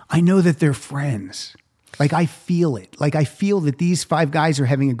 I know that they're friends. Like I feel it. Like I feel that these 5 guys are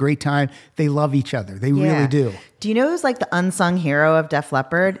having a great time. They love each other. They really do. Do you know who's like the unsung hero of Def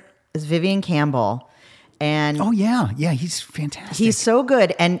Leppard? Is Vivian Campbell. And Oh yeah, he's fantastic. he's so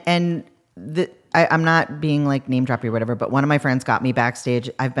good. And I'm not being like name droppy or whatever, but one of my friends got me backstage.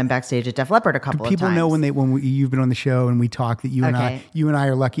 I've been backstage at Def Leppard a couple of times. People know you've been on the show and we talk that you and I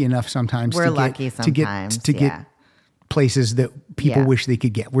are lucky enough sometimes. We're to lucky get, sometimes to get places that people wish they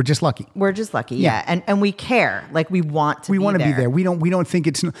could get. We're just lucky. We're just lucky, yeah. And we care. Like we want to. We want to be there. We don't think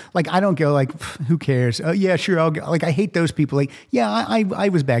it's like I don't go like who cares? Oh yeah, sure. I'll go. Like I hate those people. Like yeah, I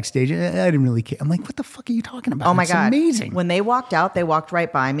was backstage. I didn't really care. I'm like, what the fuck are you talking about? Oh my it's god, amazing. When they walked out, they walked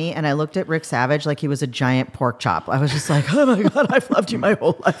right by me, and I looked at Rick Savage like he was a giant pork chop. I was just like, oh my god, I've loved you my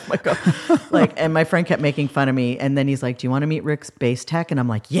whole life. My god, like, and my friend kept making fun of me, and then he's like, do you want to meet Rick's bass tech? And I'm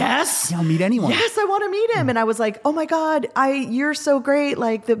like, yes, I'll meet anyone. Yes, I want to meet him. And I was like, oh my god, you're so great.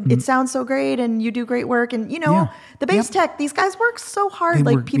 Like it sounds so great, and you do great work, and the bass tech. These guys work so hard.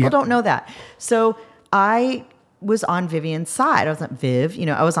 People don't know that. So I was on Vivian's side. I was not Viv.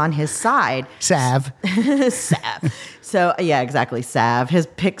 I was on his side. Sav. Sav. So yeah, exactly. Sav. His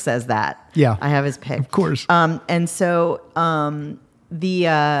pick says that. Yeah. I have his pick. Of course. And so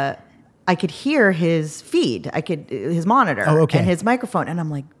I could hear his feed. His monitor. Oh, okay. And his microphone. And I'm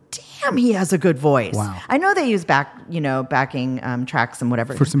like, damn, he has a good voice. Wow. I know they use backing tracks and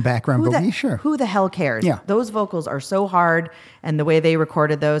whatever. For some background vocals, yeah, sure. Who the hell cares? Yeah. Those vocals are so hard. And the way they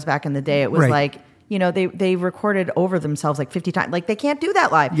recorded those back in the day, it was Right. like, they recorded over themselves like 50 times. Like they can't do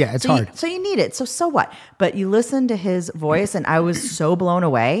that live. Yeah, it's hard. So you need it. So what? But you listen to his voice, and I was so blown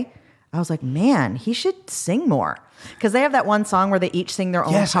away. I was like, man, he should sing more. Because they have that one song where they each sing their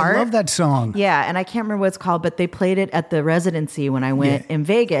own Yes, part. I love that song. Yeah, and I can't remember what it's called, but they played it at the residency when I went in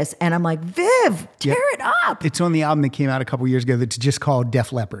Vegas, and I'm like, Viv, tear it up. It's on the album that came out a couple years ago that's just called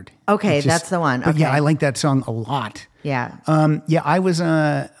Def Leppard. Okay, It's just- that's the one. But yeah, Okay. I like that song a lot. Yeah. I was,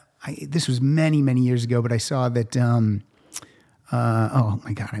 this was many, many years ago, but I saw that, oh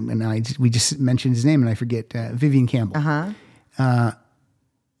my God, we just mentioned his name and I forget, Vivian Campbell. Uh-huh.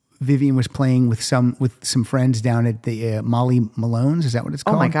 Vivian was playing with some friends down at the Molly Malone's. Is that what it's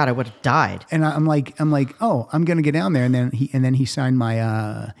called? Oh my God, I would have died. And I'm like, oh, I'm gonna get down there, and then he signed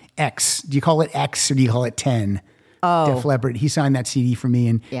my X. Do you call it X or do you call it 10? Oh. Def Leppard. He signed that CD for me,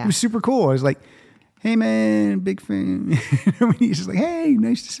 and Yeah. it was super cool. I was like, hey man, big fan. He's just like, hey,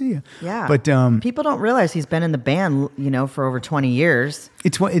 nice to see you. Yeah. But people don't realize he's been in the band, for over 20 years.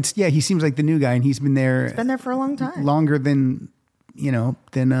 it's he seems like the new guy, and he's been there. He's been there for a long time. Longer than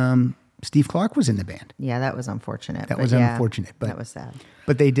Steve Clark was in the band. Yeah, that was unfortunate. That but was yeah, unfortunate, but that was sad.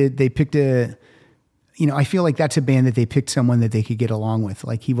 But they picked I feel like that's a band that they picked someone that they could get along with.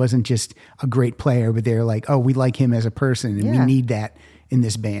 Like he wasn't just a great player, but they're like, oh, we like him as a person, and we Yeah. need that in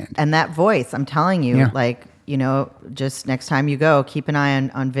this band. And that voice, I'm telling you, Yeah. just next time you go, keep an eye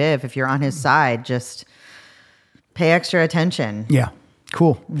on Viv. If you're on his side, just pay extra attention. Yeah,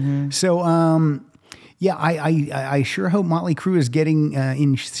 cool. Mm-hmm. So, I sure hope Motley Crue is getting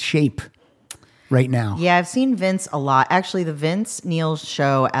in shape right now. Yeah, I've seen Vince a lot. Actually, the Vince Neil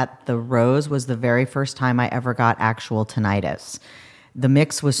show at the Rose was the very first time I ever got actual tinnitus. The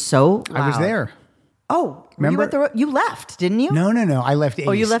mix was so loud. I was there. Oh, Remember? You left, didn't you? No. I left Ace.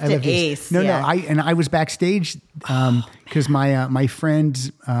 Oh, you left I at Ace, No, yeah. I was backstage because my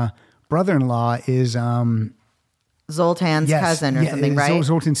friend's brother-in-law is Zoltan's cousin or something, right?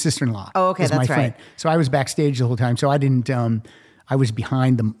 Zoltan's sister-in-law. Oh, okay, is my that's right. friend. So I was backstage the whole time. So I didn't. I was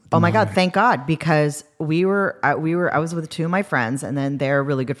behind the Oh my God, monitor. thank God, because I was with two of my friends, and then their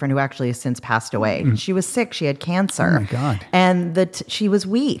really good friend who actually has since passed away. She was sick. She had cancer. Oh my God. And she was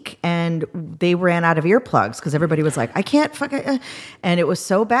weak, and they ran out of earplugs because everybody was like, I can't fuck it. And it was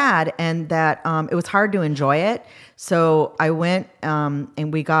so bad, and that it was hard to enjoy it. So I went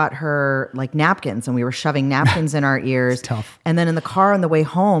and we got her like napkins, and we were shoving napkins in our ears. It's tough. And then in the car on the way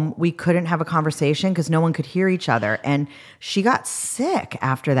home, we couldn't have a conversation because no one could hear each other. And she got sick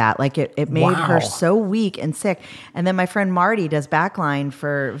after that. Like it made Wow. her so weak and sick. And then my friend Marty does backline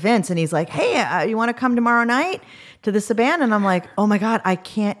for Vince, and he's like, hey, you want to come tomorrow night to the Saban? And I'm like, oh my God, I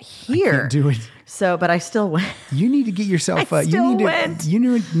can't hear. Can't do it. So, but I still went. You need to get yourself. I still you went.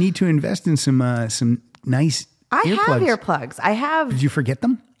 need to invest in some nice I earplugs. have earplugs. I have. Did you forget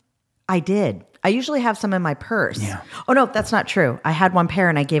them? I did. I usually have some in my purse. Yeah. Oh no, that's not true. I had one pair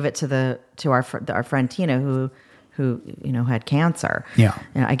and I gave it to our friend Tina who had cancer. Yeah.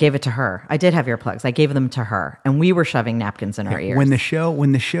 And I gave it to her. I did have earplugs. I gave them to her, and we were shoving napkins in our ears. When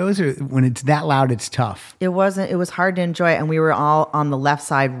it's that loud, it's tough. It was hard to enjoy, and we were all on the left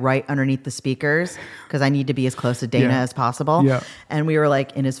side, right underneath the speakers, because I need to be as close to Dana Yeah. as possible. Yeah. And we were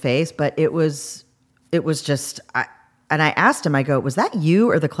like in his face, but it was just. And I asked him, I go, was that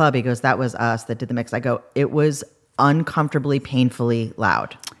you or the club? He goes, that was us that did the mix. I go, it was uncomfortably, painfully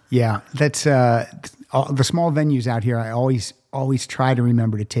loud. Yeah, that's the small venues out here. I always try to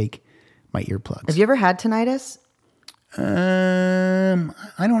remember to take my earplugs. Have you ever had tinnitus? I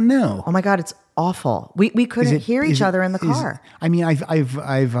don't know. Oh my God, it's awful. We couldn't hear each other in the car. I mean, I've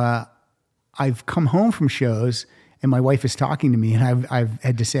come home from shows and my wife is talking to me, and I've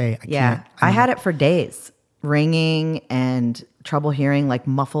had to say, I had it for days, ringing and trouble hearing, like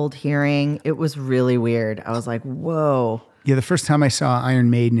muffled hearing. It was really weird. I was like, whoa. Yeah, the first time I saw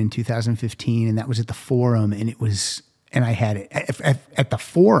Iron Maiden in 2015, and that was at the Forum, and I had it at the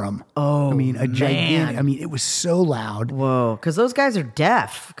Forum. Oh, I mean, a gigantic. man. I mean, it was so loud. Whoa, because those guys are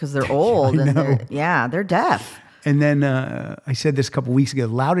deaf because they're old and they're deaf. And then I said this a couple weeks ago.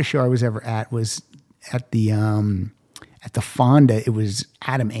 The loudest show I was ever at was at the Fonda. It was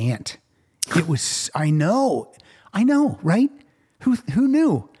Adam Ant. It was. I know, right? Who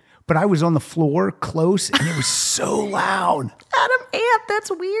knew? But I was on the floor close, and it was so loud. Adam Ant,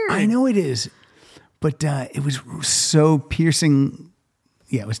 that's weird. I know it is, but it was so piercing.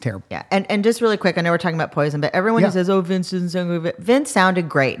 Yeah, it was terrible. Yeah, and just really quick, I know we're talking about Poison, but everyone who says, "Oh, Vince doesn't sound good," Vince sounded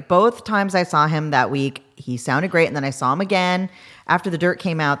great. Both times I saw him that week, he sounded great, and then I saw him again after The Dirt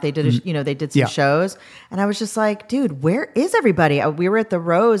came out. They did, they did some shows, and I was just like, "Dude, where is everybody?" We were at the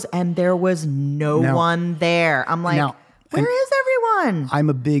Rose, and there was no one there. I'm like, where is everyone? I'm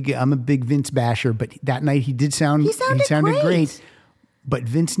a big Vince basher, but that night he sounded great. But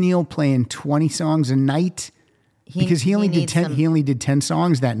Vince Neil playing 20 songs a night. Because he only did 10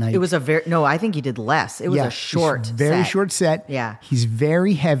 songs that night. It was I think he did less. It was a short short set. Yeah. He's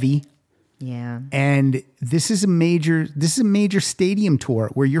very heavy. Yeah. And this is a major stadium tour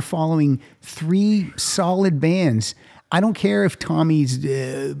where you're following 3 solid bands. I don't care if Tommy's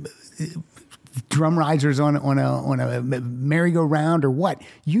drum risers on a merry-go-round or what.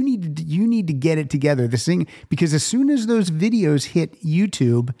 You need to get it together. Because as soon as those videos hit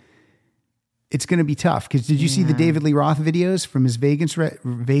YouTube, it's going to be tough. Because did you see the David Lee Roth videos from his Vegas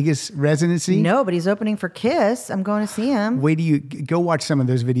residency? No, but he's opening for Kiss. I'm going to see him. Wait till you go watch some of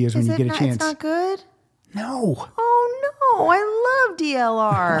those videos when you get a chance. It's not good? No. Oh, no. I love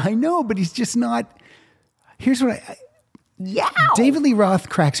DLR. I know, but he's just not. Here's what Yeah. David Lee Roth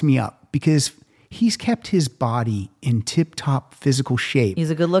cracks me up because he's kept his body in tip-top physical shape.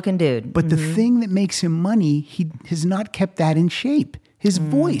 He's a good-looking dude. But the thing that makes him money, he has not kept that in shape. His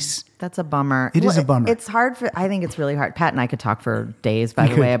voice. That's a bummer. It is a bummer. It's hard I think it's really hard. Pat and I could talk for days, by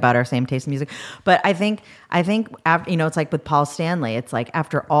the way, about our same taste in music. But I think after, it's like with Paul Stanley. It's like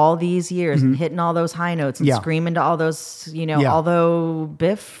after all these years and hitting all those high notes and screaming to all those, although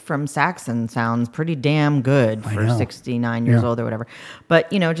Biff from Saxon sounds pretty damn good for 69 years old or whatever.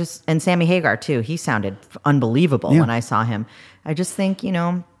 But, and Sammy Hagar too. He sounded unbelievable when I saw him. I just think,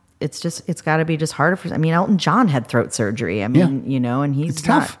 it's got to be just harder for. I mean, Elton John had throat surgery. I mean, and he's it's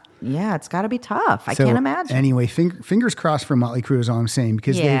tough. Yeah, it's got to be tough. I can't imagine. Anyway, fingers crossed for Motley Crue is all I'm saying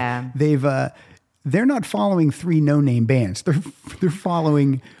because they're not following 3 no-name bands. They're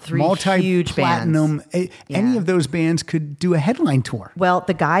following 3 huge platinum. Any of those bands could do a headline tour. Well,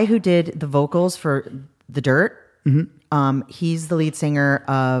 the guy who did the vocals for The Dirt. He's the lead singer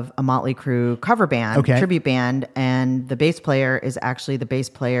of a Motley Crue cover band, tribute band, and the bass player is actually the bass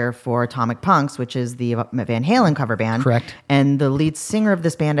player for Atomic Punks, which is the Van Halen cover band. Correct. And the lead singer of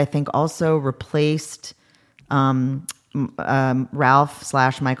this band, I think, also replaced Ralph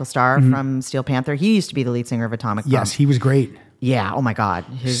 / Michael Starr from Steel Panther. He used to be the lead singer of Atomic Punks. Yes, he was great. Yeah. Oh my God.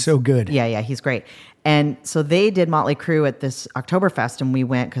 So good. Yeah. He's great. And so they did Motley Crue at this Oktoberfest, and we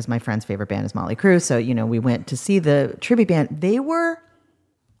went because my friend's favorite band is Motley Crue. So, we went to see the tribute band. They were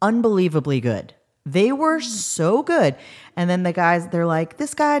unbelievably good. They were so good. And then the guys, they're like,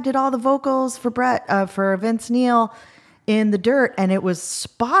 this guy did all the vocals for for Vince Neil in The Dirt, and it was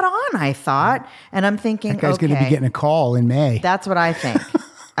spot on, I thought. And I'm thinking, that guy's going to be getting a call in May. That's what I think.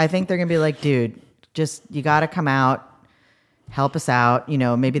 I think they're going to be like, dude, you got to come out. Help us out.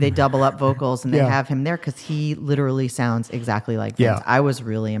 Maybe they double up vocals and they have him there because he literally sounds exactly like Vince. Yeah. I was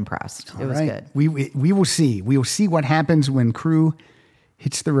really impressed. It was good. We will see. We will see what happens when Crue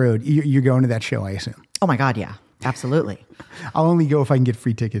hits the road. You're going to that show, I assume. Oh my God, yeah, absolutely. I'll only go if I can get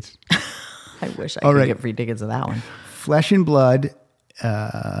free tickets. I wish I All could right. get free tickets to that one. Flesh and Blood.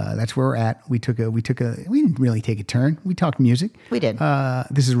 That's where we're at. We didn't really take a turn. We talked music. We did.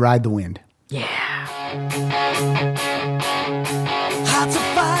 This is Ride the Wind. Yeah. Hard to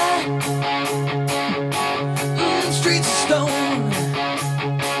find, streets of stone,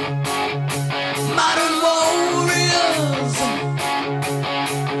 modern warriors,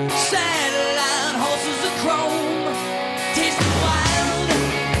 satellite horses of chrome, tasting wild,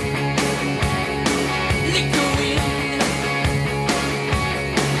 liquor in,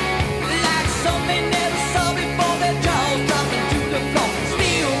 like something never saw before. Their jaws dropping to the floor,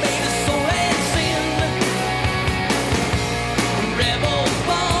 steel made of soul and sin. Rebels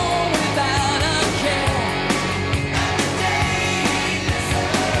born without a care,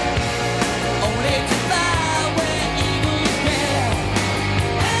 only to fly where eagles dare.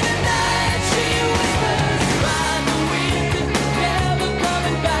 And at night she whispers, ride the wind, never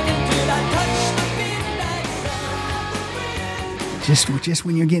coming back until I touch the midnight sun. Just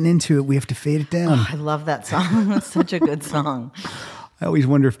when you're getting into it, we have to fade it down. I love that song. It's such a good song. I always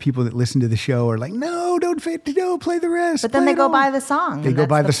wonder if people that listen to the show are like, no, don't fade it, no, play the rest. But then play they it go all." buy the song. They and go that's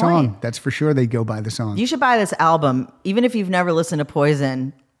buy the song. point. That's for sure. They go buy the song. You should buy this album, even if you've never listened to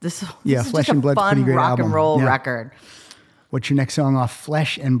Poison. This is Flesh just and a Blood's a fun pretty great rock album. and roll Yeah. record. What's your next song off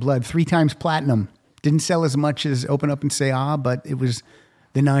Flesh and Blood? 3 times platinum. Didn't sell as much as Open Up and Say Ah, but it was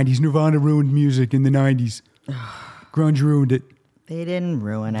the 90s. Nirvana ruined music in the 90s. Grunge ruined it. They didn't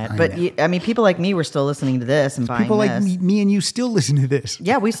ruin it. I But, know. people like me were still listening to this and buying People like this. me and you still listen to this.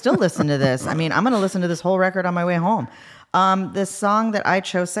 Yeah, we still listen to this. I mean, I'm going to listen to this whole record on my way home. The song that I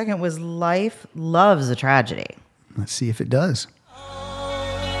chose second was Life Loves a Tragedy. Let's see if it does.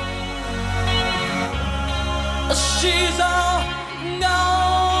 She's all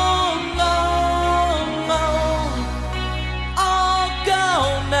gone, gone, gone, all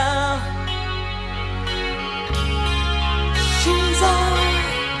gone now. She's all.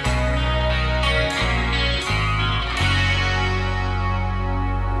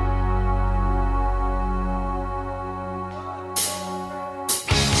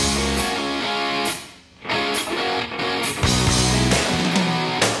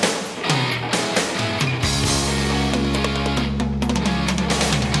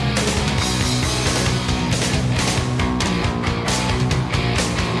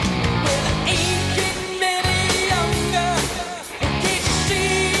 Ain't getting any younger. Can't you see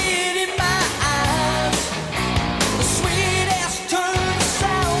it in my eyes? The sweet ass turned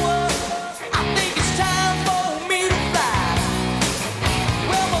sour. I think it's time for me to fly.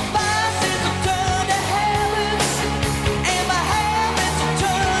 Well, my vices have turned to habits, and my habits have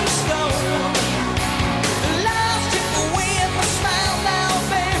turned to stone. Lies chip away at my smile now,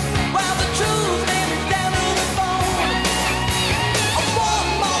 babe, while the truth may be down to the bone. One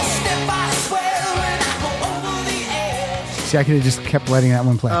more step, I swear, and I go over the edge. See, I could have just kept letting that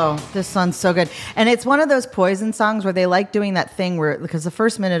one play. Oh, this song's so good. And it's one of those Poison songs where they like doing that thing where, because the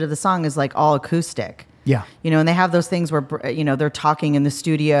first minute of the song is like all acoustic. Yeah. And they have those things where, they're talking in the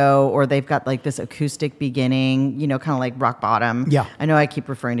studio or they've got like this acoustic beginning, kind of like Rock Bottom. Yeah. I know I keep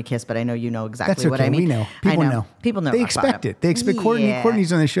referring to Kiss, but I know you know exactly That's okay. what I mean. We know. I People know. People know They Rock expect Bottom. it. They expect Courtney. Yeah.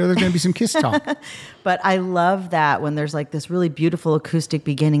 Courtney's on the show. There's going to be some Kiss talk. But I love that when there's like this really beautiful acoustic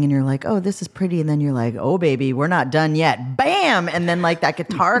beginning and you're like, oh, this is pretty. And then you're like, oh, baby, we're not done yet. Bam! And then like that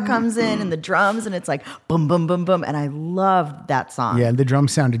guitar comes in and the drums and it's like boom, boom, boom, boom. And I loved that song. Yeah, the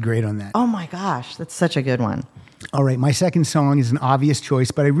drums sounded great on that. Oh my gosh, that's such a good one. All right, my second song is an obvious choice,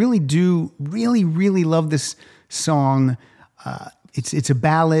 but I really do really love this song. It's a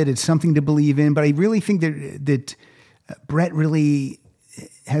ballad. It's something to believe in, but I really think that Brett really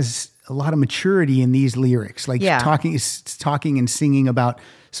has a lot of maturity in these lyrics, like Yeah. talking and singing about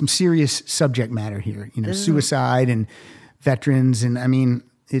some serious subject matter here. Suicide and veterans, and I mean,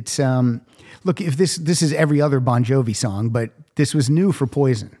 it's look, if this is every other Bon Jovi song, but this was new for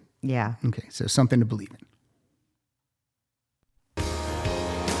Poison. Yeah. Okay, so something to believe in.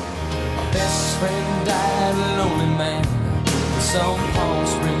 Best friend died, a lonely man. Some Palm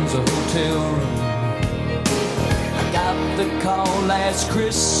Springs, a hotel room. I got the call last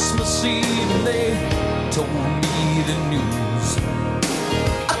Christmas Eve and they told me the news.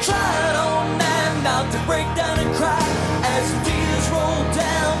 I tried all night not to break down and cry as tears rolled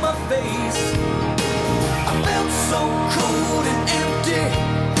down my face. I felt so cold and empty,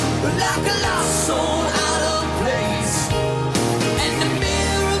 like a lost soul out of place. And the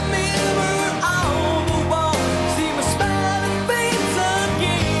mirror on the wall, see my smiling face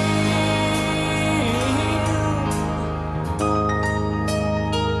again.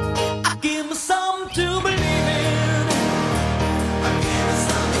 I give me something to believe in. I give me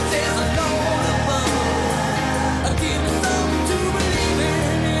something there's a Lord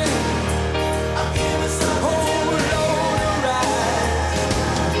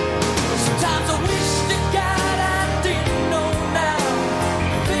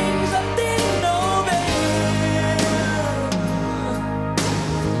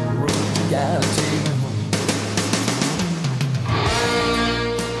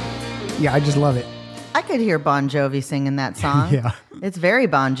Yeah, I just love it. I could hear Bon Jovi singing that song. Yeah. It's very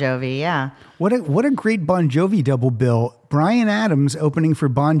Bon Jovi, yeah. What a great Bon Jovi double bill. Bryan Adams opening for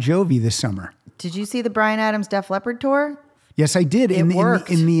Bon Jovi this summer. Did you see the Bryan Adams Def Leppard tour? Yes, I did. It worked.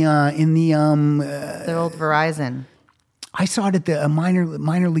 In the The old Verizon. I saw it at the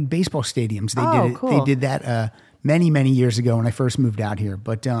minor league baseball stadiums. They Oh, did it. cool. They did that many years ago when I first moved out here.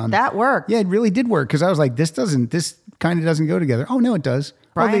 But That worked. Yeah, it really did work because I was like, this kind of doesn't go together. Oh no, it does.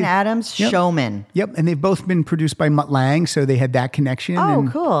 Bryan Adams, Yep. showman. Yep, and they've both been produced by Mutt Lange, so they had that connection. Oh, and,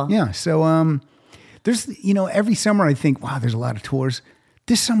 cool. Yeah, so there's every summer I think, wow, there's a lot of tours.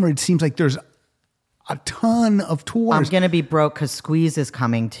 This summer it seems like there's a ton of tours. I'm going to be broke because Squeeze is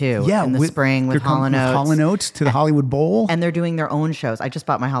coming too yeah, in the spring with they're coming Hall & with Oates. Hall & Oates to the Hollywood Bowl. And they're doing their own shows. I just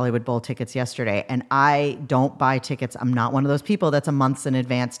bought my Hollywood Bowl tickets yesterday, and I don't buy tickets. I'm not one of those people that's a months in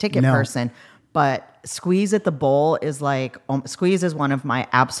advance ticket No. person. But Squeeze at the Bowl is like, Squeeze is one of my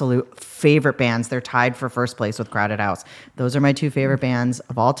absolute favorite bands. They're tied for first place with Crowded House. Those are my two favorite bands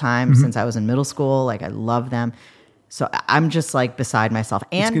of all time Mm-hmm. since I was in middle school. Like, I love them. So I'm just like beside myself.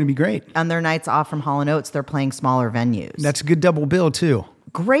 And It's going to be great. On their nights off from Hall & Oates, they're playing smaller venues. That's a good double bill too.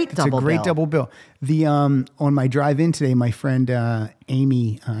 great double It's a great bill. double bill. The on my drive in today, my friend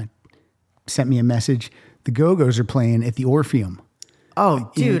Amy sent me a message. The Go-Go's are playing at the Orpheum.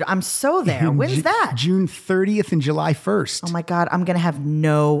 Oh, dude, I'm so there. in When's that? June 30th and July 1st. Oh my God, I'm gonna have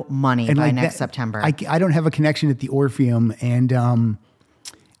no money by like next that- September. I don't have a connection at the Orpheum,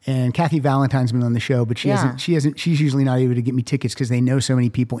 and Kathy Valentine's been on the show, but she's usually not able to get me tickets because they know so many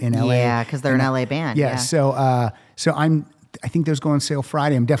people in LA. Yeah, because they're an LA band. Yeah, Yeah. so I think those go on sale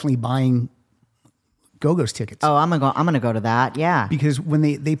Friday. I'm definitely buying Go-Go's tickets. Oh, I'm gonna go to that. Yeah. Because when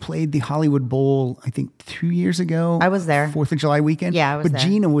they played the Hollywood Bowl, I think 2 years ago. I was there. 4th of July weekend. Yeah, I was but there.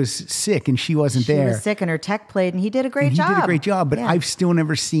 Gina was sick and she wasn't She there. was sick and her tech played, and he did a great And he job. did a great job, but Yeah. I've still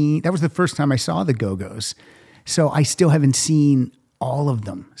never seen. That was the first time I saw the Go-Go's, so I still haven't seen all of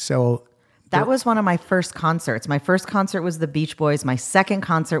them. So That was one of my first concerts. My first concert was the Beach Boys. My second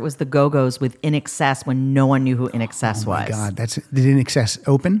concert was the Go-Go's with In Excess when no one knew who In Excess was. my God, did In Excess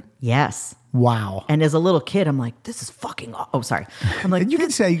open? Yes. Wow. And as a little kid, I'm like, this is fucking. Oh, sorry. I'm like, You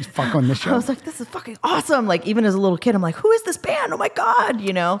can say fuck on this I show. was like, this is fucking awesome. Like, even as a little kid, I'm like, who is this band? Oh my God,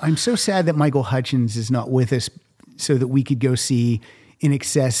 you know? I'm so sad that Michael Hutchins is not with us, so that we could go see In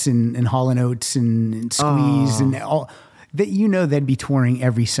Excess and Hall & Oates and Squeeze and all. That they'd be touring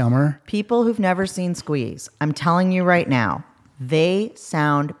every summer. People who've never seen Squeeze, I'm telling you right now, they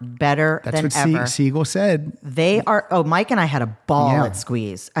sound better That's than what ever. Siegel said. They are. Oh, Mike and I had a ball Yeah. at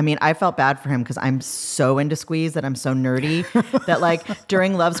Squeeze. I mean, I felt bad for him because I'm so into Squeeze that I'm so nerdy that like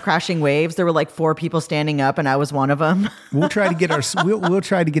during Love's Crashing Waves, there were like 4 people standing up and I was one of them. We'll try to get we'll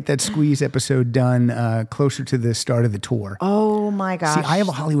try to get that Squeeze episode done closer to the start of the tour. Oh my gosh! See, I have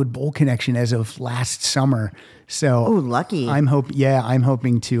a Hollywood Bowl connection as of last summer, so lucky. I'm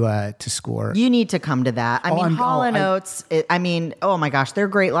hoping to score. You need to come to that. I mean, Hall & Oates. I mean, oh my gosh, they're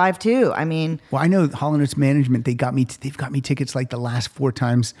great live too. I mean, Well, I know Hall & Oates management. They've got me tickets like the last 4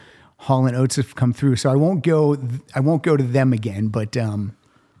 times Hall & Oates have come through. So I won't go to them again. But I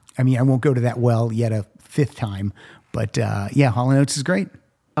won't go to that well yet a 5th time. But yeah, Hall & Oates is great.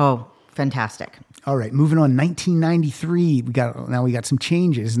 oh, fantastic. All right, moving on. 1993. We got some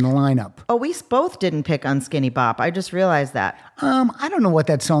changes in the lineup. Oh, we both didn't pick Unskinny Bop. I just realized that. I don't know what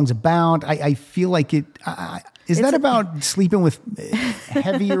that song's about. I feel like it. Is that about sleeping with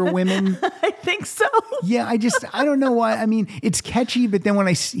heavier women? I think so. Yeah, I don't know why. I mean, it's catchy, but then when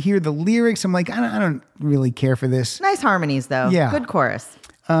I hear the lyrics, I'm like, I don't really care for this. Nice harmonies though. Yeah. Good chorus.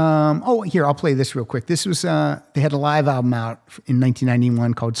 Here, I'll play this real quick. This was, they had a live album out in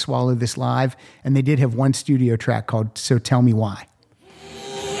 1991 called Swallow This Live, and they did have one studio track called So Tell Me Why.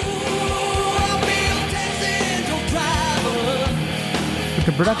 But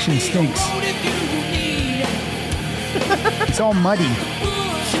the production stinks. It's all muddy.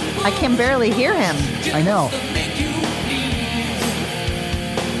 I can barely hear him. I know.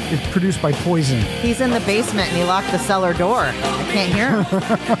 It's produced by Poison. He's in the basement and he locked the cellar door. I can't hear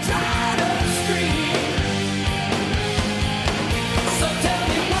him.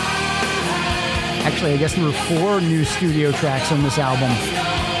 Actually, I guess there were 4 new studio tracks on this album.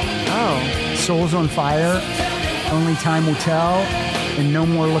 Oh. Souls on Fire, Only Time Will Tell, and No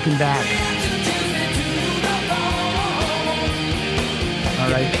More Looking Back.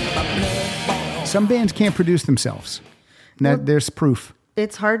 All right. Some bands can't produce themselves. There's proof.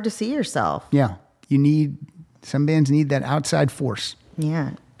 It's hard to see yourself. Yeah. Some bands need that outside force.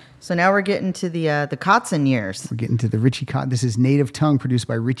 Yeah. So now we're getting to the Kotzen years. We're getting to the Richie Kotzen. This is Native Tongue, produced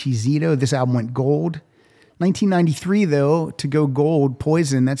by Richie Zito. This album went gold. 1993, though, to go gold,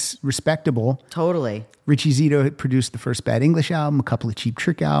 Poison, that's respectable. Totally. Richie Zito had produced the first Bad English album, a couple of Cheap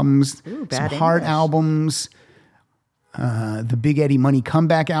Trick albums, Ooh, some Bad Heart English. albums, the Big Eddie Money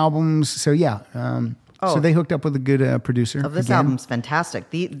comeback albums. So yeah, so they hooked up with a good producer. Oh, this again. album's fantastic.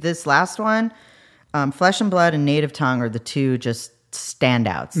 This last one, Flesh and Blood and Native Tongue are the two just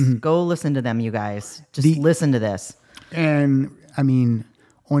standouts. Go listen to them, you guys. Just listen to this. And I mean,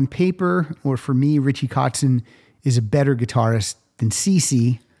 on paper, or for me, Richie Kotzen is a better guitarist than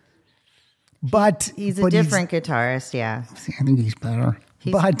CeCe. But He's a different guitarist, yeah. I think he's better.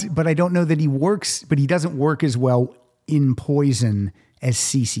 But I don't know that he works. But he doesn't work as well in Poison as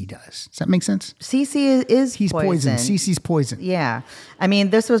CeCe does. Does that make sense? CeCe is He's Poison. CeCe's Poison. Yeah. I mean,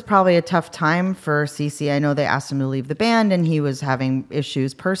 this was probably a tough time for CeCe. I know they asked him to leave the band and he was having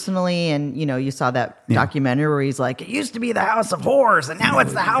issues personally. And, you know, you saw that documentary where he's like, it used to be the House of Whores and now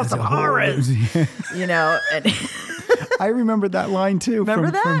it's the House of Horrors. You know, and I remember that line too.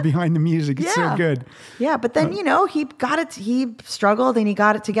 Remember from that? Behind the Music. It's so good. Yeah, but then, you know, he got it. He struggled and he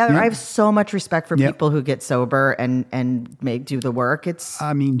got it together. I have so much respect for people who get sober and do the work.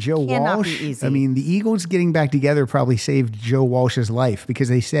 I mean, Joe cannot Walsh. be easy. I mean, the Eagles getting back together probably saved Joe Walsh's life because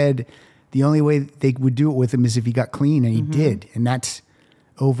they said the only way they would do it with him is if he got clean, and he did. And that's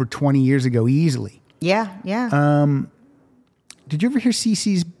over 20 years ago easily. Yeah, yeah. Did you ever hear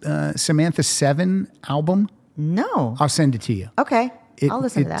CeCe's Samantha 7 album? No. I'll send it to you. Okay. I'll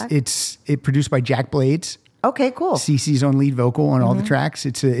listen to that. It's produced by Jack Blades. Okay, cool. CeCe's on lead vocal on all the tracks.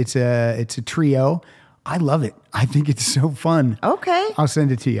 It's a trio. I love it. I think it's so fun. Okay. I'll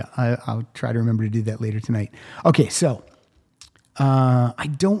send it to you. I'll try to remember to do that later tonight. Okay, so I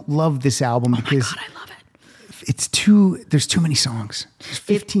don't love this album because I love it. there's too many songs.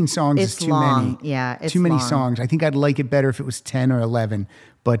 15 songs is it's too long. many. Yeah, it's too many long. songs. I think I'd like it better if it was 10 or 11.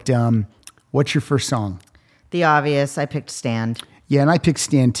 But what's your first song? The obvious. I picked Stand. Yeah, and I picked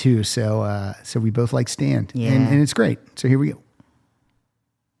Stand too. So we both like Stand. Yeah. And it's great. So here we go.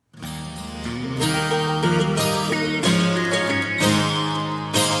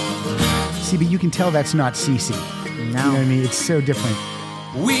 See, but you can tell that's not CeCe. No. You know what I mean? It's so different.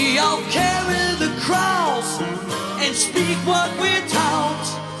 We all carry the cross and speak what we're taught.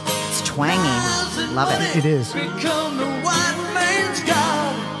 It's twangy. Love it. It is. Become the white man's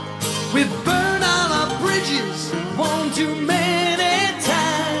God. We've burned all our bridges one too many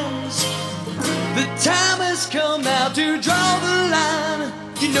times. The time has come now to draw the line.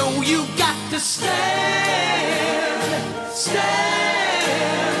 You know you got to stand, stand.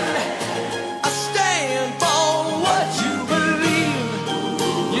 I stand for what you believe.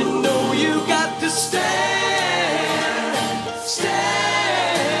 You know you got to stand,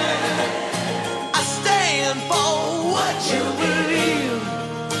 stand. I stand for what you believe.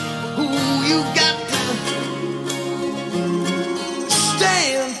 Ooh, you got to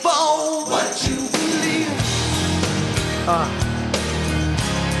stand for what you believe.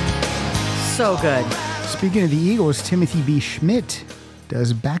 So good. Speaking of the Eagles, Timothy B. Schmidt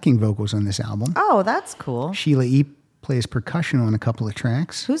does backing vocals on this album. Oh, that's cool. Sheila E. plays percussion on a couple of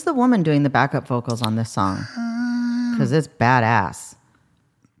tracks. Who's the woman doing the backup vocals on this song? Because it's badass.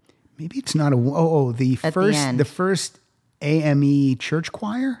 Maybe it's not the At the end. first AME church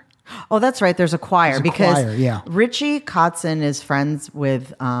choir. Oh, that's right. There's a choir There's a because choir, yeah. Richie Kotzen is friends with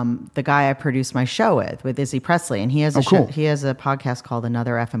the guy I produced my show with Izzy Presley, and he has a cool. he has a podcast called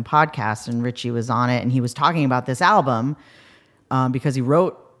Another FM Podcast, and Richie was on it, and he was talking about this album because he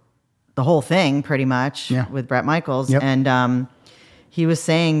wrote the whole thing pretty much with Bret Michaels, Yep. and he was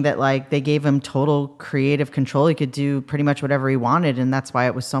saying that like they gave him total creative control. He could do pretty much whatever he wanted, and that's why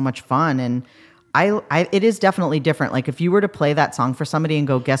it was so much fun. And it is definitely different. Like if you were to play that song for somebody and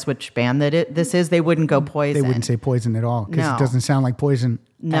go guess which band this is, they wouldn't go Poison. They wouldn't say Poison at all because No. it doesn't sound like Poison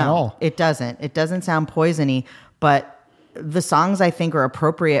at all. It doesn't. It doesn't sound poisony, but the songs I think are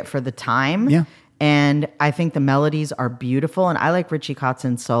appropriate for the time. Yeah. And I think the melodies are beautiful. And I like Richie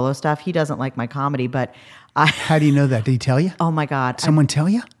Kotzen's solo stuff. He doesn't like my comedy, but How do you know that? Did he tell you? oh my God. Someone tell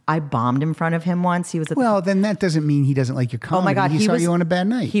you? I bombed in front of him once. He was at Well, then that doesn't mean he doesn't like your comedy. Oh my God, he saw you on a bad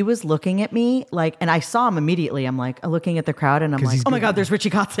night. He was looking at me like, and I saw him immediately. I'm like looking at the crowd, and I'm 'Cause like, he's oh my good- God, there's Richie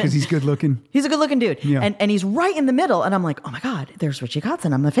Kotzen. Because he's good looking. He's a good looking dude. Yeah. And he's right in the middle. And I'm like, oh my God, there's Richie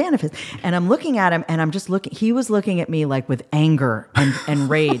Kotzen. I'm a fan of his. And I'm looking at him and I'm just looking. He was looking at me like with anger and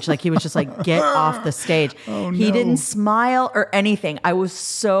rage. Like he was just like, get off the stage. Oh, He no. didn't smile or anything. I was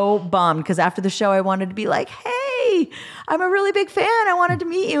so bummed because after the show, I wanted to be like, hey, I'm a really big fan. I wanted to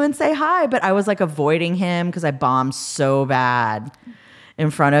meet you and say hi. But I was like avoiding him because I bombed so bad. in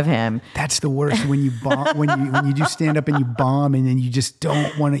front of him. That's the worst when you bomb, when you do stand up and you bomb, and then you just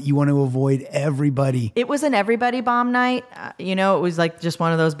don't want to. You want to avoid everybody. It was an everybody bomb night. It was like just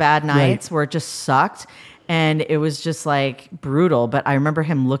one of those bad nights where it just sucked. And it was just like brutal. But I remember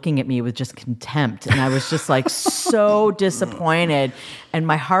him looking at me with just contempt. And I was just like so disappointed. And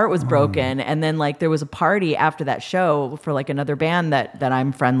my heart was broken. And then like there was a party after that show for like another band that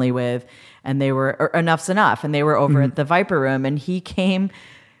I'm friendly with. And they were, Enough's Enough. And they were over at the Viper Room. And he came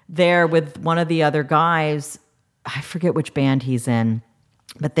there with one of the other guys. I forget which band he's in.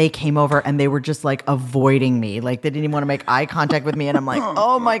 But they came over and they were just like avoiding me. Like they didn't even want to make eye contact with me. And I'm like,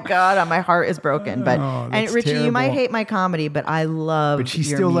 oh my God, my heart is broken. But and Richie, terrible. you might hate my comedy, but I love But she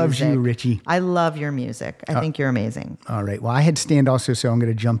your still loves music. you, Richie. I love your music. I think you're amazing. All right. Well, I had Stand also, so I'm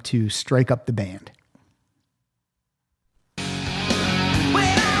going to jump to Strike Up the Band. When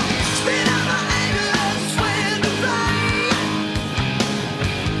I spit out my anger, I swear to fly.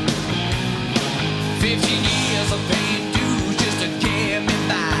 15 years of paying dues just to get me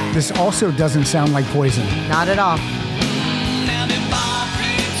by. This also doesn't sound like Poison. Not at all. Now them bar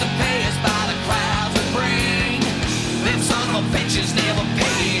kids are passed by the crowds we bring. Them son of a bitches never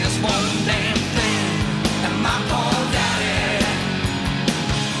paid us one damn thing. And my poor daddy,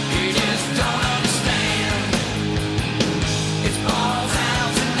 he just don't understand. It's Paul's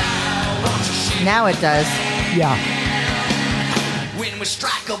house and now won't you shake Now it does. Yeah. when we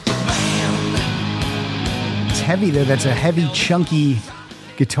strike up the band. It's heavy, though. That's a heavy, chunky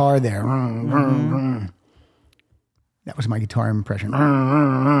guitar there. That was my guitar impression.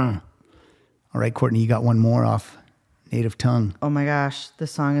 All right, Courtney, you got one more off Native Tongue. Oh my gosh,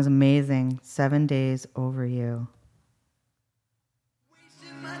 this song is amazing. 7 Days Over You.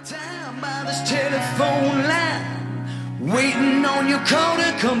 Wasting my time by this telephone line, waiting on your call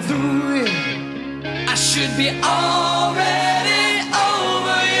to come through. I should be already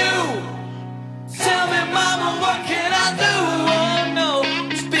over you. Tell me, mama, what can I do? Oh no,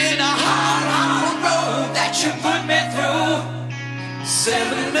 it's been a hard, hard road that you put me through.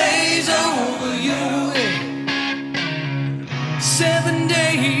 7 days over you. 7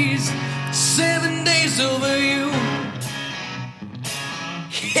 days over you.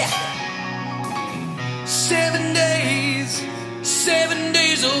 Yeah. 7 days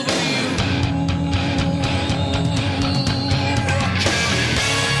over you.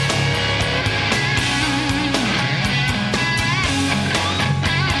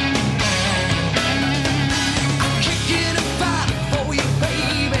 I'm kicking a fight for you,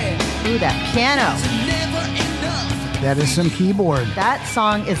 baby. Ooh, that piano. Never enough. That is some keyboard. That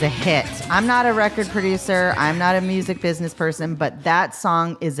song is a hit. I'm not a record producer. I'm not a music business person, but that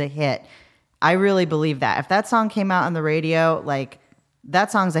song is a hit. I really believe that. If that song came out on the radio, like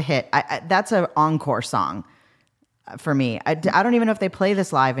that song's a hit. That's an encore song for me. I don't even know if they play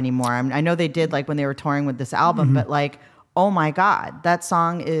this live anymore. I know they did like when they were touring with this album, but like, oh my God, that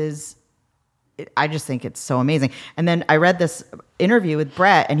song is, I just think it's so amazing. And then I read this interview with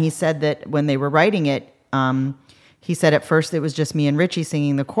Brett, and he said that when they were writing it, he said at first it was just me and Richie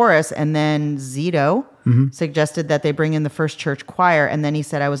singing the chorus, and then Zito suggested that they bring in the First Church Choir, and then he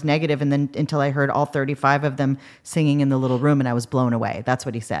said I was negative, and then until I heard all 35 of them singing in the little room, and I was blown away. That's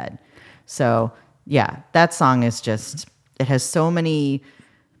what he said. So yeah, that song is just, it has so many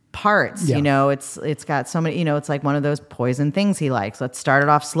parts. Yeah. It's got so many, it's like one of those Poison things he likes. Let's start it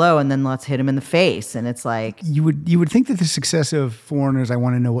off slow and then let's hit him in the face. And it's like, You would think that the success of Foreigner's I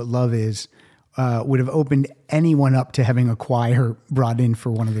Want to Know What Love Is would have opened anyone up to having a choir brought in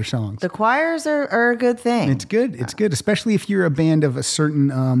for one of their songs. the choirs are a good thing. It's good. It's good, especially if you're a band of a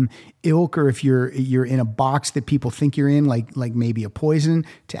certain ilk, or if you're in a box that people think you're in, like maybe a Poison.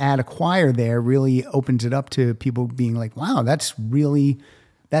 To add a choir there really opens it up to people being like, "Wow, that's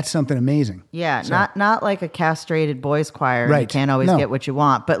something amazing." Yeah, So- not like a castrated boys choir. And you Right. can't always No. get what you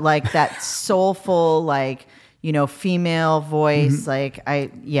want, but like that soulful, like, female voice.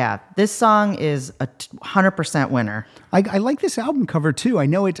 This song is a 100% winner. I like this album cover too. I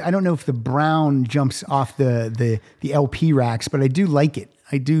don't know if the brown jumps off the LP racks, but I do like it.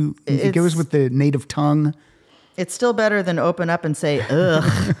 I do. It goes with the Native Tongue. It's still better than open up and say,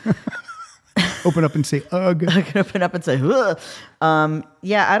 ugh. Open up and say, ugh. I can open up and say, ugh.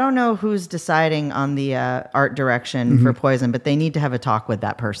 I don't know who's deciding on the art direction for Poison, but they need to have a talk with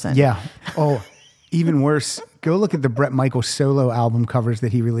that person. Yeah. Oh, even worse. Go look at the Bret Michaels solo album covers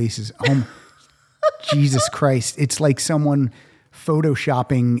that he releases. Oh, Jesus Christ. It's like someone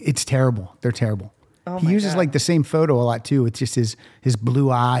photoshopping. It's terrible. They're terrible. He uses like the same photo a lot too. It's just his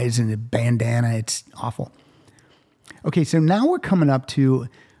blue eyes and a bandana. It's awful. Okay, so now we're coming up to,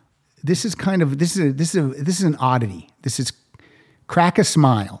 this is an oddity. This is Crack a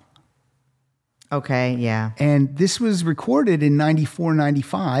Smile. Okay, yeah. And this was recorded in 94,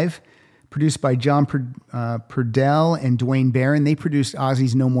 95, produced by John Purdell and Dwayne Barron. They produced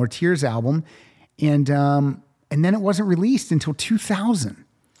Ozzy's No More Tears album. And then it wasn't released until 2000.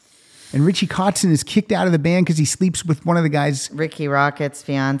 And Richie Kotzen is kicked out of the band because he sleeps with one of the guys. Ricky Rocket's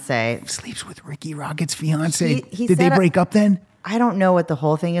fiance. Sleeps with Ricky Rocket's fiance. He Did they said break up then? I don't know what the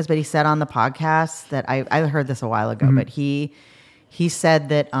whole thing is, but he said on the podcast that I heard this a while ago, but he said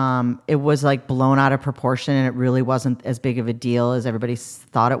that it was like blown out of proportion and it really wasn't as big of a deal as everybody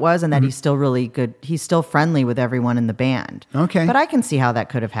thought it was, and that he's still really good. He's still friendly with everyone in the band. Okay. But I can see how that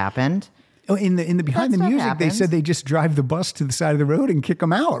could have happened. Oh, in the behind the stuff music, they happens. said they just drive the bus to the side of the road and kick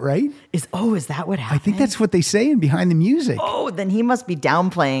them out, right? Is that what happened? I think that's what they say in behind the music. Oh, then he must be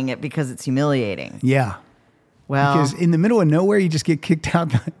downplaying it because it's humiliating. Yeah. Well, Because in the middle of nowhere, you just get kicked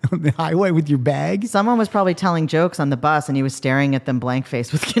out on the highway with your bag. someone was probably telling jokes on the bus and he was staring at them blank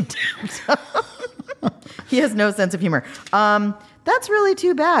faced with contempt. He has no sense of humor. That's really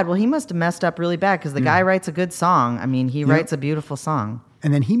too bad. Well, he must have messed up really bad because the guy writes a good song. I mean, he writes a beautiful song.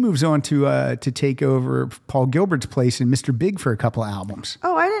 And then he moves on to take over Paul Gilbert's place in Mr. Big for a couple of albums.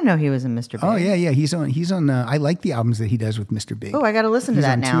 Oh, I didn't know he was in Mr. Big. Oh yeah. He's on. I like the albums that he does with Mr. Big. Oh, I got to listen to He's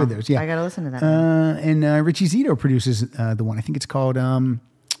that on now. two of those. Yeah, I got to listen to that. And Richie Zito produces the one. I think it's called.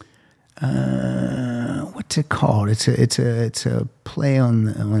 What's it called? It's a play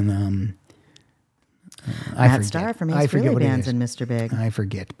on. Matt Starr from I Ace forget Frehley what it Band's is. in Mr. Big. I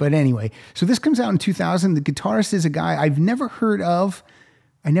forget. But anyway, so this comes out in 2000. The guitarist is a guy I've never heard of.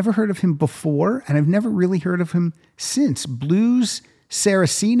 I never heard of him before, and I've never really heard of him since. Blues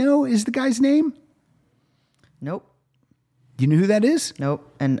Saraceno is the guy's name. Nope. Do you know who that is? Nope.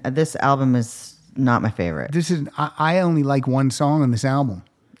 And this album is not my favorite. This is. I only like one song on this album,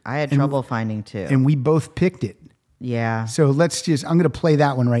 I had trouble finding two. and we both picked it. Yeah. So I'm going to play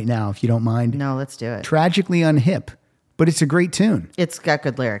that one right now, if you don't mind. No, let's do it. Tragically Unhip, but it's a great tune. It's got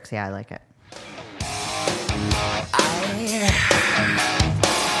good lyrics. Yeah, I like it.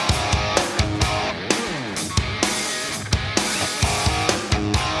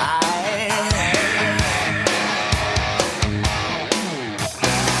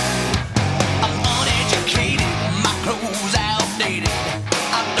 I'm uneducated, my clothes outdated.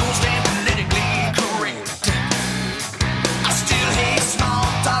 I don't stand politically correct. I still hate small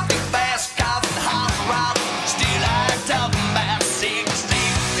talk, big fast cars and hot rod. Still I talk about sex.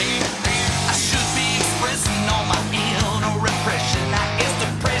 I should be expressing all my inner repression. I guess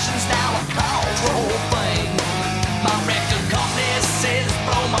depression's now a cultural thing. My record company says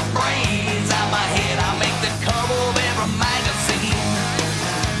blow my brains out my head. I make the cover of every magazine.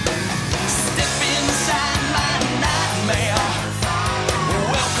 Step inside my nightmare.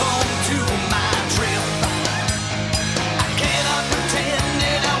 Welcome to my trip. I cannot pretend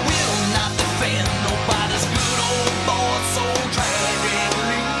that I will not defend nobody's good old boy so tragically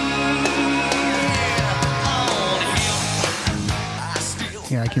on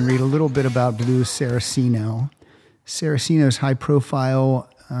him. Yeah, I can read a little bit about Blues Saraceno. Saraceno's high profile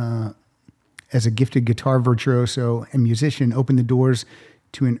as a gifted guitar virtuoso and musician opened the doors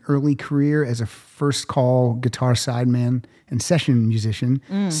to an early career as a first call guitar sideman and session musician.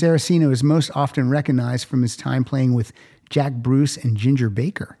 Saraceno is most often recognized from his time playing with Jack Bruce and Ginger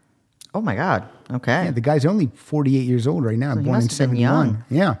Baker. Oh my God. Okay. Yeah, the guy's only 48 years old right now, he born in must have been 71. young.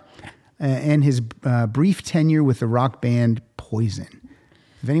 Yeah. And his brief tenure with the rock band Poison.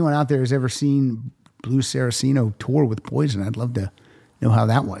 If anyone out there has ever seen Blues Saraceno tour with Poison, I'd love to know how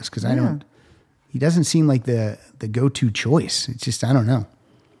that was, because he doesn't seem like the go-to choice. It's just, I don't know.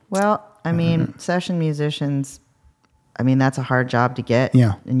 Well, I mean, session musicians, I mean, that's a hard job to get.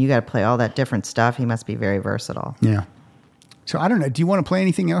 Yeah. And you got to play all that different stuff. He must be very versatile. Yeah. So I don't know. Do you want to play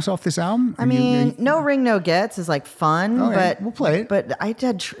anything else off this album? I mean, No Ring, No Gets is like fun, All right, but we'll play it. But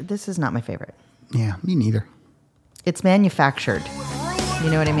this is not my favorite. Yeah, me neither. It's manufactured. You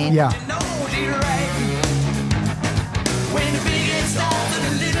know what I mean? Yeah. When the big head starts and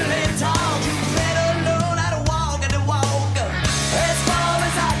the little head talks, you better learn how to walk and to walk. As far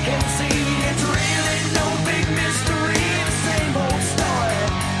as I can see, it's really no big mystery. The same old story.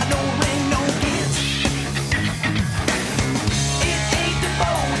 No ring, no gets. It ain't the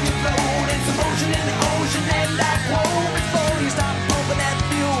boat you float, it's the motion in the ocean and like whoa. Before you stop pumping that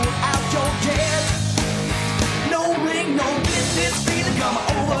fuel out your jet. No ring, no gets. This feeling come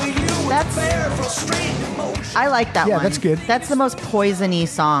over you. That's- Fair, frustrating emotion. I like that Yeah, one. that's good. That's the most poisony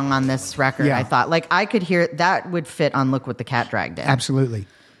song on this record, Yeah. I thought. Like, I could hear that would fit on Look What the Cat Dragged In. Absolutely.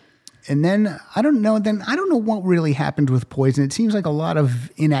 And then I don't know what really happened with Poison. It seems like a lot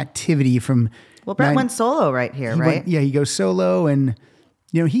of inactivity from. Well, Brett went solo right here, right? He goes solo, and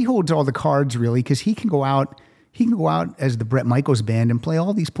he holds all the cards really because he can go out. He can go out as the Bret Michaels Band and play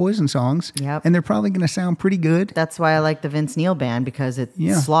all these Poison songs. Yep. And they're probably going to sound pretty good. That's why I like the Vince Neil Band, because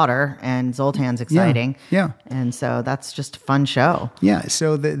it's Slaughter and Zoltan's exciting. Yeah. And so that's just a fun show. Yeah.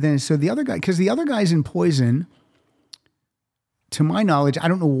 So the other guy, because the other guys in Poison, to my knowledge, I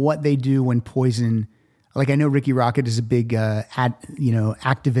don't know what they do when Poison. Like I know Ricky Rocket is a big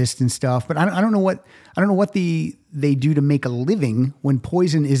activist and stuff, but I don't know what they do to make a living when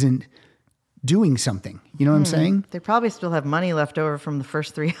Poison isn't doing something. You know what I'm saying? They probably still have money left over from the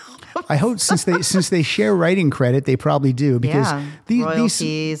first 3 albums. I hope since they share writing credit, they probably do, because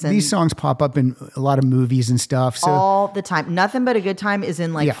these songs pop up in a lot of movies and stuff. So all the time. Nothing But a Good Time is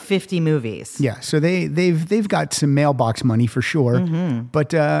in 50 movies. Yeah. So they've got some mailbox money for sure. Mm-hmm.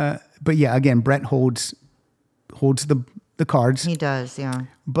 But yeah, again, Brett holds the cards. He does, yeah.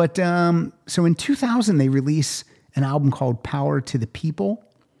 But so in 2000 they release an album called Power to the People.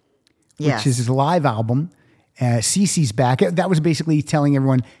 Which is his live album. CeCe's back. That was basically telling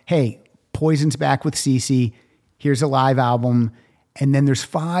everyone, hey, Poison's back with CeCe. Here's a live album. And then there's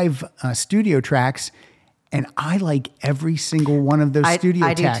 5 studio tracks. And I like every single one of those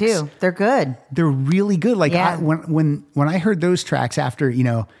studio tracks. I do too. They're good. They're really good. Like when I heard those tracks after,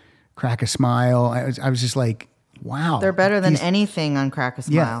 Crack a Smile, I was just like, wow. They're better than anything on Crack a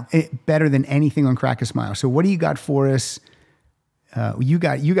Smile. Yeah, better than anything on Crack a Smile. So what do you got for us? You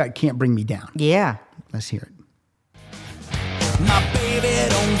got Can't Bring Me Down. Yeah. Let's hear it. My baby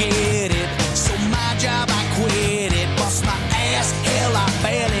don't get it, so my job I quit it. Bust my ass, hell I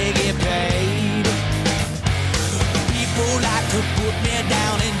barely get paid. People like to put me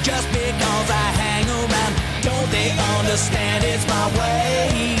down, and just because I hang around, don't they understand it's my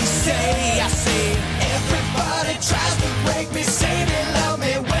way? I say, everybody tries to break me, say they love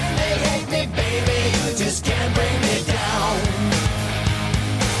me when they hate me, baby, you just can't bring me down.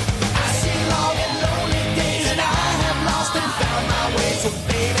 So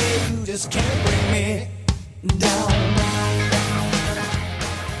baby, you just can't bring me down.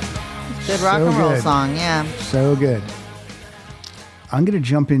 Good rock and roll song, yeah. So good. I'm going to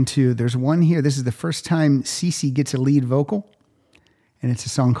jump into, there's one here. This is the first time CeCe gets a lead vocal. And it's a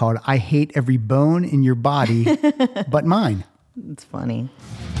song called I Hate Every Bone in Your Body But Mine. It's funny. In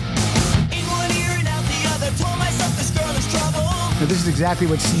one ear and out the other, told myself this girl is trouble. Now, this is exactly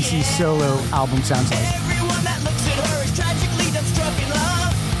what CeCe's solo album sounds like. Everyone that looks at her is tragically dumbstruck in love.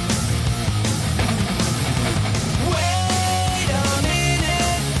 Wait a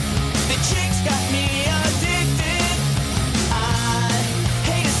minute, the chick's got me addicted. I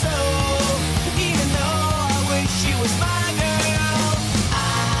hate her so, even though I wish she was my girl. I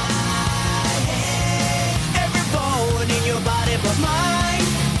hate every bone in your body but mine.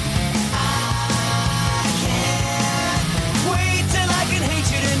 I can't wait till I can hate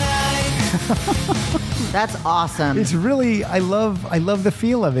you tonight. That's awesome. It's really, I love the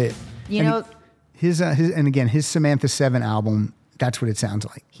feel of it. You know, his Samantha 7 album, that's what it sounds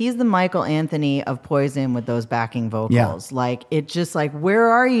like. He's the Michael Anthony of Poison with those backing vocals. Yeah. Like, it just like, where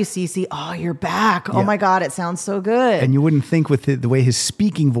are you, CeCe? Oh, you're back. Oh my God, it sounds so good. And you wouldn't think with the way his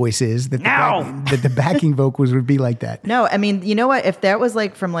speaking voice is that the backing vocals would be like that. No, I mean, you know what? If that was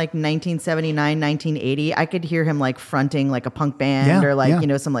like from like 1979, 1980, I could hear him like fronting like a punk band or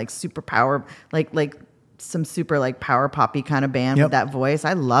like, some like super power, like some super like power poppy kind of band with that voice.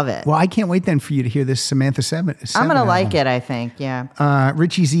 I love it. Well, I can't wait then for you to hear this Samantha 7 I'm going to like album. it, I think. Yeah.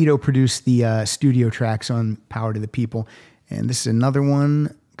 Richie Zito produced the studio tracks on Power to the People. And this is another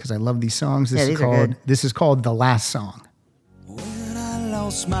one because I love these songs. This is called The Last Song. When I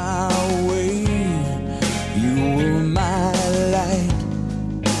lost my way, you were my light.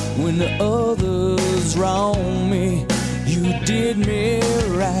 When the others wronged me, you did me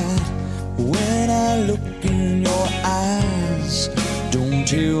right. When I look in your eyes, don't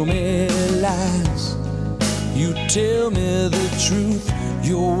tell me lies. You tell me the truth,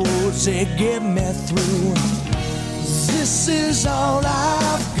 your words, they get me through. This is all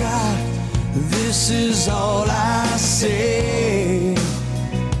I've got, this is all I say.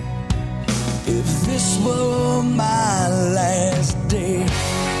 If this were my last day,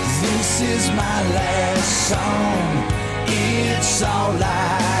 this is my last song. It's all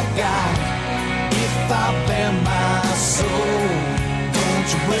I got. If I bare my soul, don't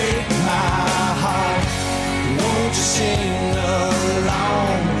you break my heart. Won't you sing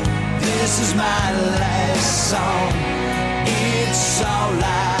along? This is my last song. It's all I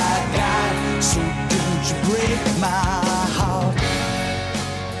got. So don't you break my heart.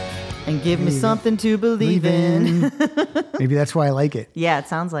 Give me something to believe in. Maybe that's why I like it. Yeah, it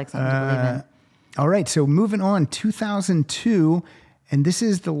sounds like something to believe in. All right, so moving on, 2002, and this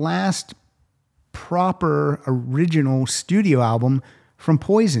is the last proper original studio album from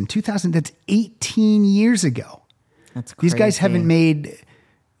Poison. 2000, that's 18 years ago. That's crazy. These guys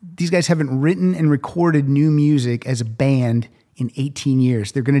haven't written and recorded new music as a band in 18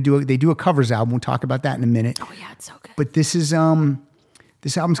 years. They do a covers album. We'll talk about that in a minute. Oh yeah, it's so good. But this is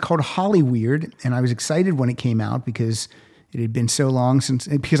this album's called Hollyweird, and I was excited when it came out because it had been so long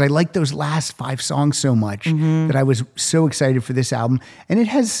because I liked those last 5 songs so much that I was so excited for this album. And it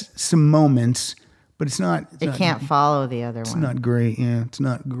has some moments, but it can't follow the other it's one. not great. Yeah, it's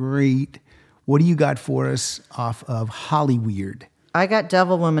not great. What do you got for us off of Hollyweird? I got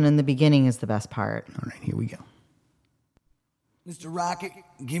Devil Woman in the beginning is the best part. All right, here we go. Mr. Rocket,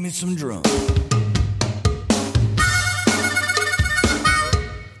 give me some drums.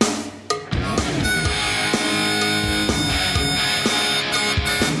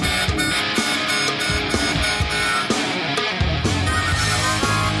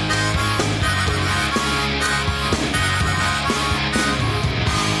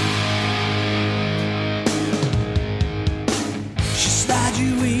 She slides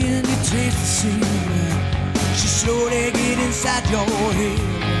you in, you taste the cinnamon. She slowly get inside your head.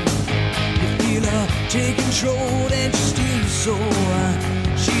 You feel her take control and she steals so.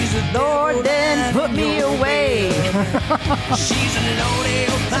 She's a Lord, then put me away. She's a loaded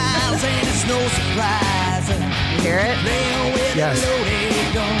of piles and it's no surprise. You hear it? There with Yes. a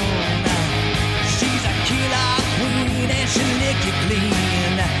loaded gun. She's a killer queen and she'll lick you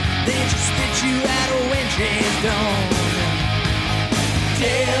clean. Then she spits you out when she's gone.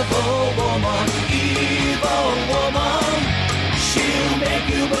 Devil woman, evil woman, she'll make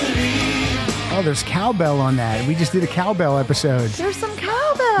you believe. Oh, there's cowbell on that. We just did a cowbell episode. There's some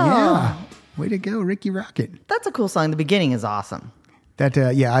cowbell. Yeah. Way to go, Ricky Rocket. That's a cool song. The beginning is awesome. That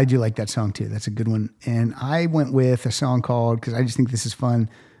yeah, I do like that song too. That's a good one. And I went with a song called, because I just think this is fun,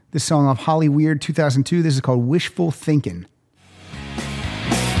 this song off Hollyweird 2002. This is called Wishful Thinking. In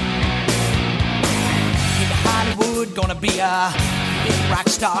Hollywood, gonna be a big rock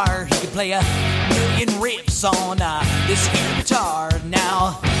star. He can play a million riffs on this here guitar.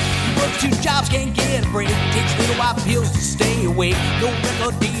 Now, he works 2 jobs, can't get a break. Takes little white pills to stay awake. No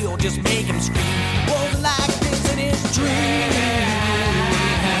record deal, just make him scream. Wasn't like this in his dream.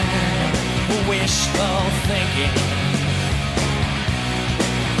 Wishful thinking.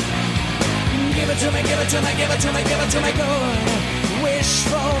 Give it to me, give it to me, give it to me, give it to me good.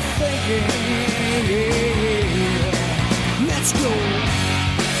 Wishful thinking. Let's go.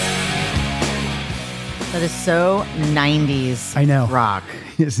 That is so 90s I know. rock.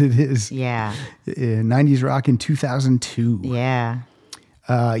 Yes, it is. Yeah. 90s rock in 2002. Yeah.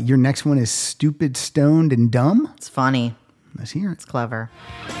 Your next one is Stupid, Stoned, and Dumb. It's funny. Let's hear it. It's clever.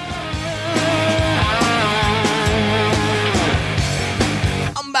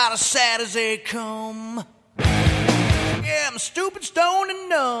 I'm about as sad as they come. Yeah, I'm stupid, stoned, and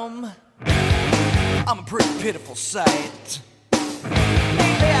numb. I'm a pretty pitiful sight.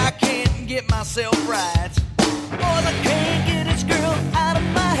 Maybe I can't get myself right. Boys, I can't get this girl out of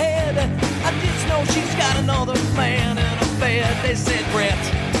my head. I just know she's got another man in her bed. They said, Brett,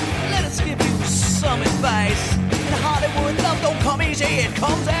 let us give you some advice. In Hollywood, love don't come easy, it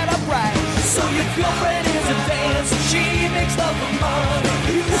comes at a price. So your girlfriend is a dance, and she makes love for money.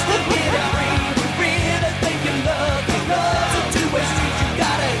 You used to get a ring, really think you love. Love's a two-way street, you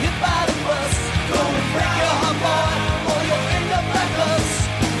gotta hit by the bus. Go and break your heart, boy, or you'll end up like us.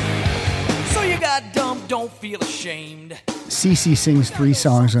 So you got dumb, don't feel ashamed. CeCe sings 3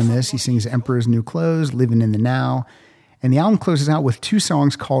 songs on this. He sings Emperor's New Clothes, Living in the Now. And the album closes out with 2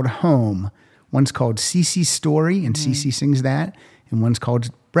 songs called Home. One's called CeCe's Story, and CeCe sings that. And one's called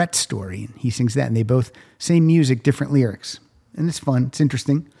Brett's Story, and he sings that. And they both, same music, different lyrics. And it's fun. It's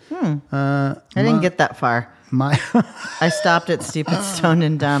interesting. I didn't get that far. I stopped at Stupid, Stoned,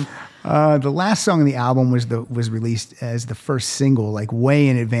 and Dumb. The last song on the album was released as the first single, like way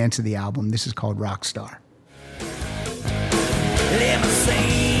in advance of the album. This is called Rockstar.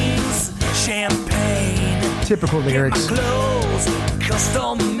 Limousines, champagne, Typical lyrics. clothes,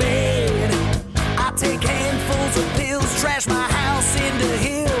 custom made. I take handfuls of pills, trash my house into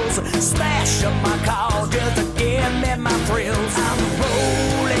hills, smash up my car just to get me my thrills. I'm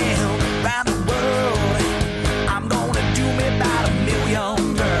rolling around the world. I'm gonna do me about 1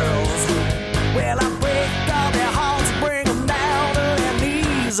 million girls. Well, I break all their hearts, bring them down to their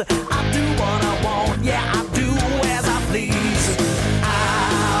knees. I do what I want, yeah, I do as I please.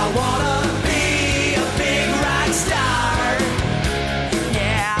 I wanna be a big rock star.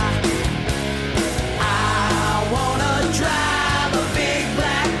 Yeah,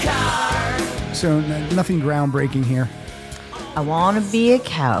 So nothing groundbreaking here. I want to be a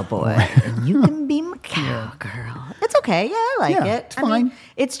cowboy. And you can be my cowgirl. It's okay. Yeah, I like Yeah, it. it's I mean, fine.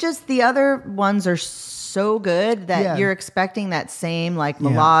 it's just the other ones are so good that Yeah. you're expecting that same like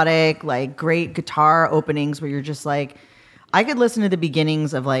melodic, like great guitar openings where you're just like, I could listen to the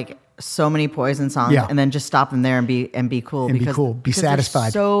beginnings of like so many Poison songs Yeah. and then just stop them there and be cool. And be because, cool. Be because they're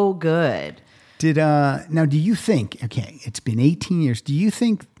satisfied. so good. Now do you think, okay, it's been 18 years. Do you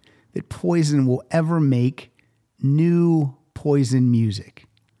think that Poison will ever make new Poison music?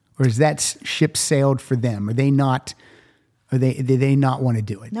 Or is that ship sailed for them? Do they not want to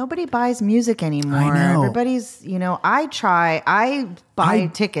do it? Nobody buys music anymore. I know. Everybody's, I buy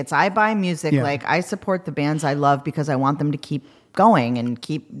tickets. I buy music. Yeah. Like I support the bands I love because I want them to keep going and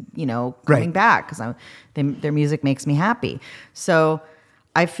keep, coming Right. back because their music makes me happy. So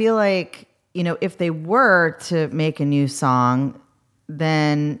I feel like, if they were to make a new song,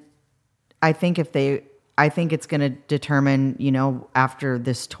 then I think it's going to determine, after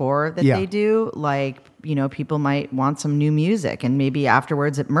this tour that Yeah. they do, like, people might want some new music, and maybe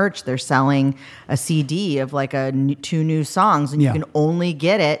afterwards at merch, they're selling a CD of like two new songs, and Yeah. you can only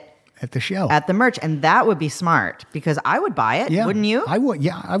get it At the show. at the merch. And that would be smart because I would buy it. Yeah. Wouldn't you? I would.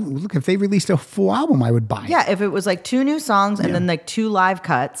 Yeah. Look, if they released a full album, I would buy it. Yeah. If it was like two new songs and Yeah. then like two live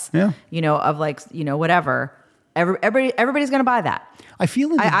cuts, Yeah. of like, whatever, everybody's going to buy that. I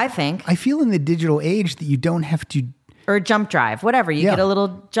feel I think. I feel in the digital age that you don't have to, Or a jump drive, whatever. You Yeah. get a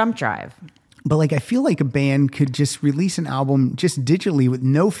little jump drive. but like I feel like a band could just release an album just digitally with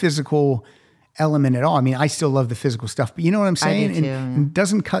no physical element at all. I mean, I still love the physical stuff, but you know what I'm saying? too, And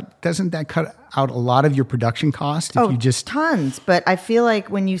doesn't that cut out a lot of your production cost if you just tons. But I feel like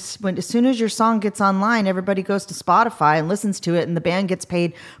when as soon as your song gets online, everybody goes to Spotify and listens to it, and the band gets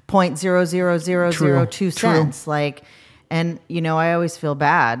paid .00002 cents. Like, and I always feel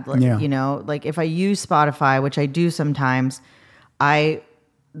bad. Like, Yeah. like if I use Spotify, which I do sometimes,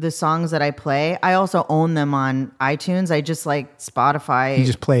 the songs that I play, I also own them on iTunes. I just like Spotify. you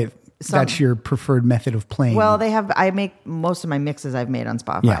just play it. That's your preferred method of playing. Well, I make most of my mixes I've made on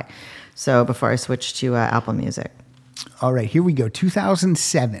Spotify. Yeah. So before I switch to Apple Music. All right, here we go.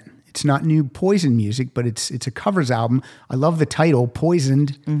 2007. It's not new Poison music, but it's a covers album. I love the title,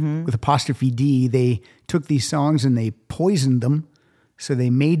 Poisoned, with apostrophe D. They took these songs and they poisoned them, so they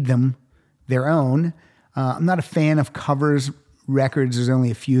made them their own. I'm not a fan of covers records. There's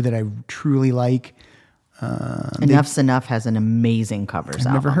only a few that I truly like. Enough's Enough has an amazing covers I've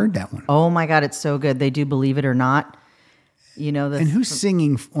album. never heard that one. Oh my God, it's so good. They do Believe It or Not. And who's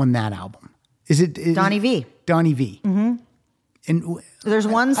singing on that album? Is Donnie V. Donnie V. Mm-hmm. And There's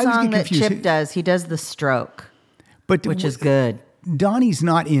one I always song get that confused. Chip does. He does The Stroke, but which is good. Donnie's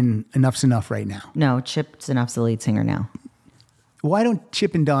not in Enough's Enough right now. No, Chip's Enough's the lead singer now. Why don't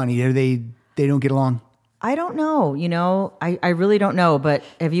Chip and Donnie? They don't get along? I don't know. I really don't know. But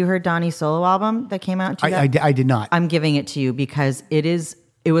have you heard Donnie's solo album that came out? I did not. I'm giving it to you because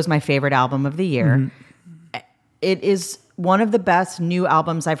it was my favorite album of the year. Mm-hmm. It is one of the best new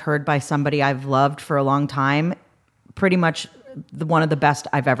albums I've heard by somebody I've loved for a long time. Pretty much one of the best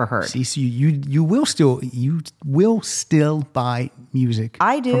I've ever heard. See, so you will still buy music.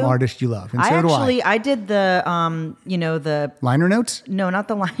 I do. From artists you love, and so do I. I did the the Liner notes, no, not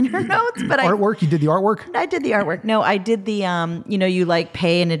the liner notes, but artwork. You did the artwork. I did the artwork. No, I did the you like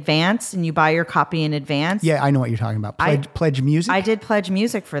pay in advance and you buy your copy in advance. Yeah, I know what you're talking about. Pledge music. I did pledge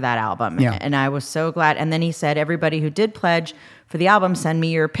music for that album. Yeah. And I was so glad. And then he said, everybody who did pledge for the album, send me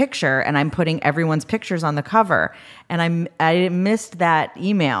your picture. And I'm putting everyone's pictures on the cover. And I missed that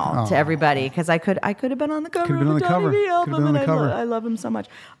email to everybody because I could have been on the cover. Could've been on the cover. Album, Could've been on the and cover. I love him so much.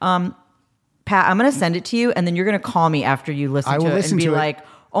 Pat, I'm going to send it to you. And then you're going to call me after you listen I will to it listen and be to it. like,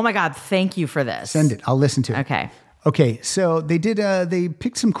 oh my God, thank you for this. Send it. I'll listen to it. Okay. Okay. So they did. They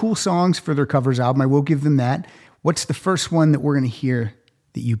picked some cool songs for their covers album. I will give them that. What's the first one that we're going to hear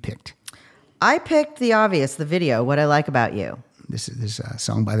that you picked? I picked the obvious, the video, What I Like About You. This is a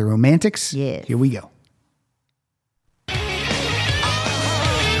song by the Romantics. Yes. Here we go.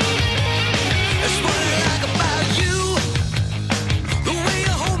 That's what I like about you, the way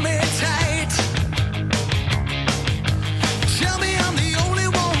you hold me tight. Tell me I'm the only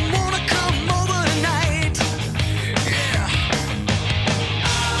one wanna come over tonight. Yeah.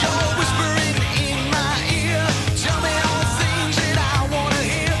 You're whispering in my ear. Tell me all the things that I wanna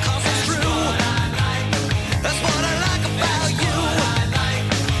hear, 'cause it's true. That's what I like about you.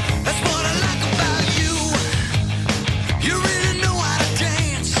 That's what I like about you. You really know how to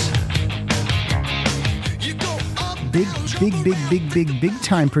dance. You go up, Big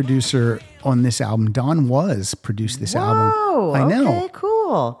time producer on this album. Don Was produced this album. Whoa, I know. Okay, cool.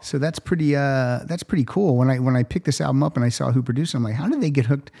 cool. So that's pretty cool. When I picked this album up and I saw who produced it, I'm like, how did they get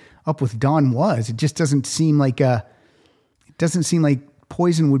hooked up with Don Was? It just doesn't seem like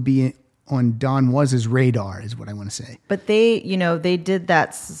Poison would be on Don Was's radar, is what I want to say. But they did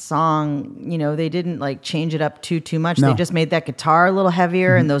that song, they didn't like change it up too much. No. They just made that guitar a little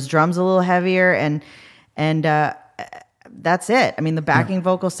heavier and those drums a little heavier. And that's it. I mean, the backing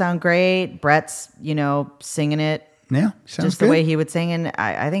vocals sound great. Brett's, singing it. Yeah, sounds Just good. the way he would sing. And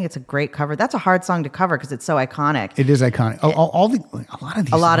I think it's a great cover. That's a hard song to cover because it's so iconic. It is iconic. A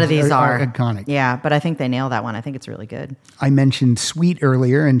lot of these are iconic. Yeah, but I think they nail that one. I think it's really good. I mentioned Sweet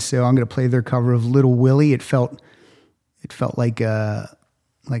earlier, and so I'm going to play their cover of Little Willie. It felt like I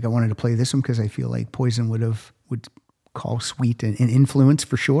wanted to play this one because I feel like Poison would call Sweet an influence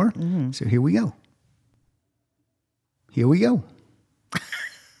for sure. Mm-hmm. So here we go. Here we go.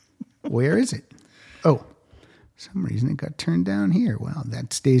 Where is it? Oh, for some reason it got turned down here. Well,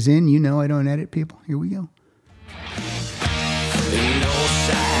 that stays in. I don't edit people. Here we go. North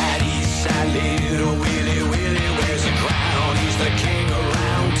side, east side, little Willie, Willie wears a crown. He's the king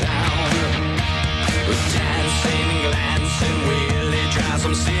around town. Dancing, glancing, Willie drives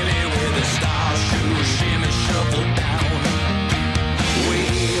him silly with his star shoes, shimmy, shuffle down.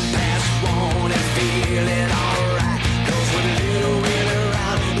 Way past one and feeling alright. Goes with little Willie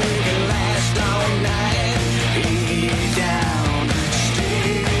around, make it last all night.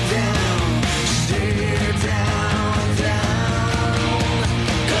 Stay down, down.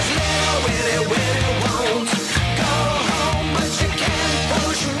 'Cause little Willie, Willie won't go home, but you can't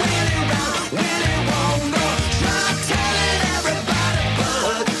push Willie round. Willie won't go. Try telling everybody,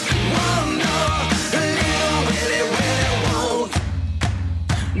 but won't know. Little Willie, Willie won't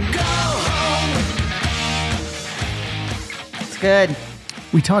go home. It's good.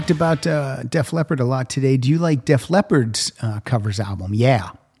 We talked about Def Leppard a lot today. Do you like Def Leppard's covers album?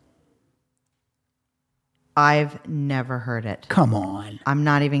 Yeah. I've never heard it. Come on. I'm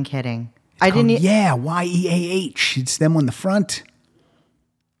not even kidding. Yeah, YEAH. It's them on the front.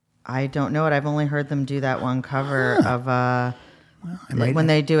 I don't know it. I've only heard them do that one cover of might when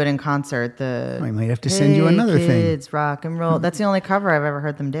they do it in concert. I might have to send you another thing. Kids rock and roll. That's the only cover I've ever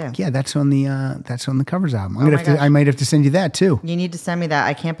heard them do. Yeah, that's on the covers album. my gosh. I might have to send you that too. You need to send me that.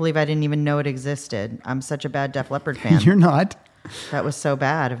 I can't believe I didn't even know it existed. I'm such a bad Def Leppard fan. You're not. That was so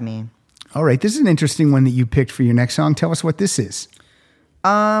bad of me. All right, this is an interesting one that you picked for your next song. Tell us what this is.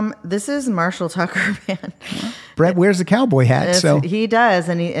 This is Marshall Tucker Band. Brett wears a cowboy hat, so He does,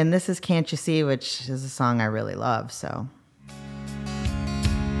 and this is Can't You See, which is a song I really love. So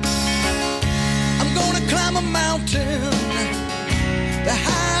I'm gonna climb a mountain, the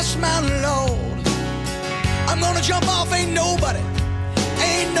highest mountain, Lord. I'm gonna jump off, ain't nobody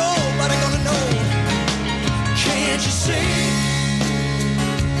gonna know. Can't you see?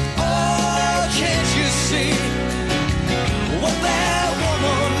 Oh, can't you see what that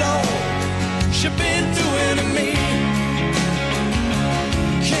woman, Lord, she been doing to me?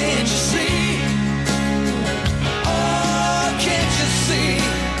 Can't you see? Oh, can't you see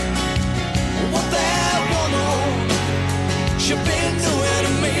what that woman, she been doing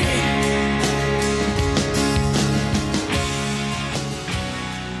to me?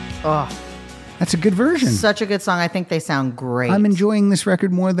 oh, that's a good version. such a good song. I think they sound great. I'm enjoying this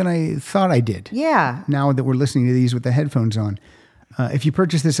record more than I thought I did. Yeah. Now that we're listening to these with the headphones on. If you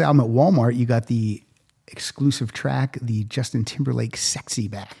purchase this album at Walmart, you got the exclusive track, the Justin Timberlake Sexy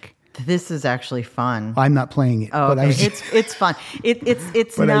Back. This is actually fun. I'm not playing it. Oh, but I okay. was, It's fun.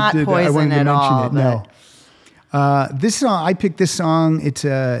 It's but not I Poison wanted to at mention all. it. No. This song, I picked this song. It's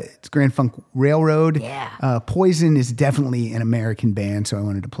Grand Funk Railroad. Yeah. Poison is definitely an American band, so I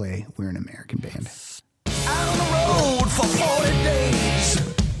wanted to play We're an American Band. Out on the road for 40 days.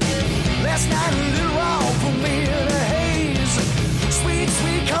 Last night a little raw put me in a haze. Sweet,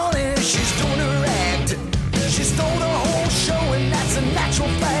 sweet Connie, she's doing her act. She stole the whole show and that's a natural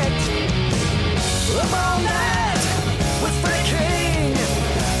fact. Up all night with Frank King.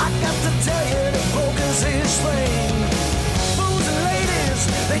 I got to tell you the poker's his thing. Fools and ladies,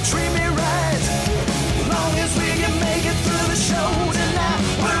 they treat me right. As long as we can make it through the show tonight,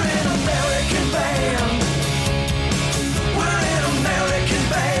 we're an American band. We're an American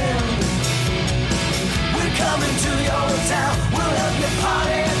band. We're coming to your town. We'll help you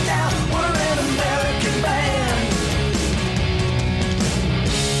party now. We're an American band.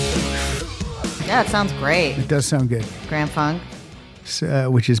 Yeah, it sounds great. It does sound good. Grand Funk.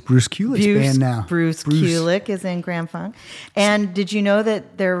 Which is Bruce Kulick's band now. Bruce Kulick is in Grand Funk. And did you know that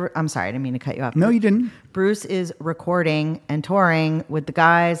I'm sorry, I didn't mean to cut you off. No, you didn't. Bruce is recording and touring with the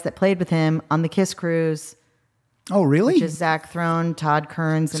guys that played with him on the Kiss cruise. Oh, really? which is Zach Throne, Todd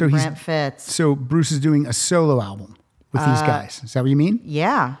Kearns, and So he's- Brent Fitz. So Bruce is doing a solo album with these guys. Is that what you mean?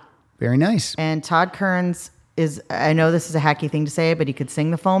 Yeah. Very nice. And Todd Kearns is, I know this is a hacky thing to say, but he could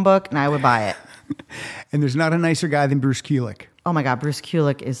sing the phone book and I would buy it. And there's not a nicer guy than Bruce Kulick. Oh my God, Bruce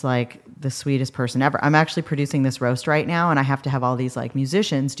Kulick is like the sweetest person ever. I'm actually producing this roast right now and I have to have all these like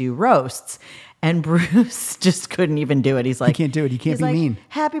musicians do roasts. And Bruce just couldn't even do it. He's like, He can't do it. He can't he's be like, mean.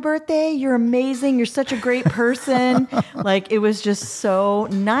 Happy birthday. You're amazing. You're such a great person. Like, it was just so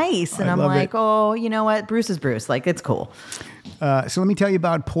nice. And I I'm love like, it. oh, you know what? Bruce is Bruce. Like, it's cool. So let me tell you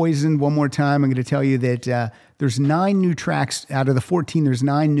about Poison one more time. I'm going to tell you that there's 9 new tracks out of the 14. There's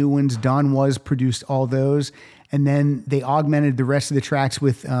 9 new ones. Don Was produced all those. And then they augmented the rest of the tracks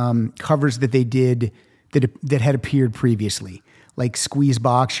with covers that they did that had appeared previously. Like Squeeze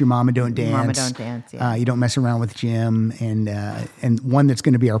Box, Your Mama Don't Dance. Mama Don't Dance, yeah. You Don't Mess Around with Jim, and one that's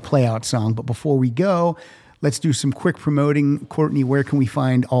going to be our playout song. But before we go, let's do some quick promoting. Courtney, where can we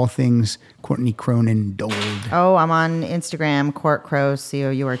find all things Courtney Cronin Dold? Oh, I'm on Instagram, Court Crow,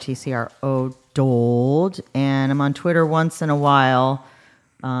 COURTCRO Dold. And I'm on Twitter once in a while.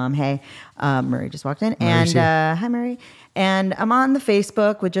 Hey, Murray just walked in. Murray's here. Hi, Murray. And I'm on the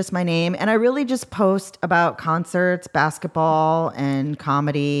Facebook with just my name. And I really just post about concerts, basketball, and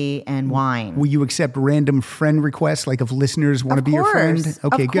comedy and wine. Will you accept random friend requests, like if listeners want to be your friend?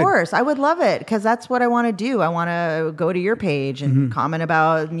 Okay, Of good. course. I would love it because that's what I want to do. I want to go to your page and Mm-hmm. comment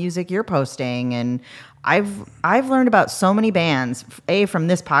about music you're posting. And I've learned about so many bands, from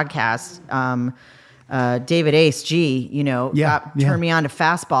this podcast. David Ace G, turned me on to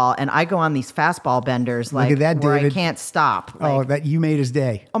fastball, and I go on these fastball benders like at that, where David. I can't stop. Oh, Like, that you made his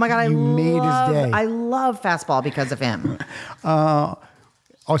day. oh my God, you made his day. I love fastball because of him.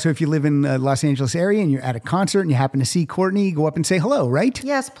 Also, if you live in the Los Angeles area and you're at a concert and you happen to see Courtney, go up and say hello, right?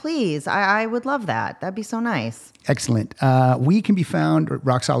 Yes, please. I would love that. That'd be so nice. Excellent. We can be found at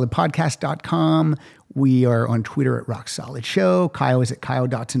rocksolidpodcast.com. We are on Twitter at Rock Solid Show. Kyle is at Kyle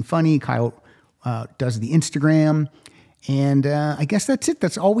Dotson Funny. Kyle does the Instagram. And I guess that's it.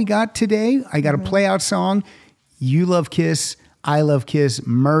 That's all we got today. I got a play out song. You love Kiss. I love Kiss.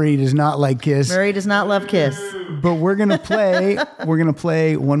 Murray does not like Kiss. Murray does not love Kiss. But we're gonna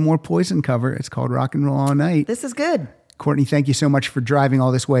play one more Poison cover. It's called Rock and Roll All Night. This is good. Courtney, thank you so much for driving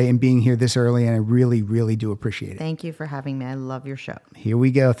all this way and being here this early, and I really, really do appreciate it. Thank you for having me. I love your show. Here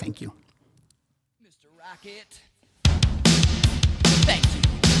we go. Thank you. Mr. Rocket. Thank you.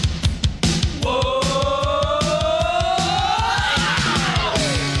 Whoa.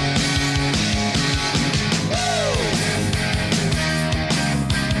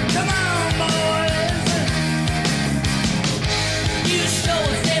 Come on, boys. You show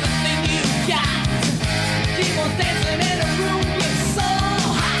us everything you got. Keep on dancing in a room that's so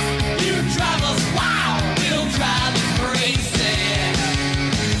hot. You drive us wild. We'll drive you crazy.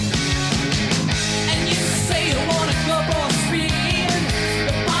 And you say you wanna go for a spin.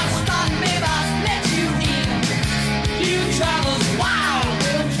 The bar's starting, maybe I'll let you in. You drive us wild.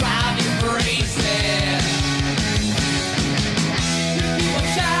 We'll drive you crazy. You keep on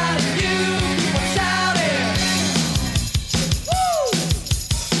shouting, you keep on shouting. Woo!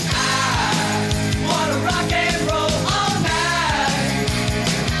 I wanna rock and roll all night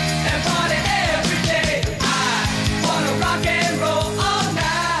and party every day. I wanna rock and roll all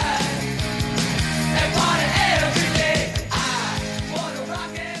night and party every day. I wanna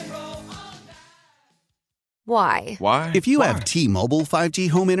rock and roll all night. Why? Why? If you have T-Mobile 5G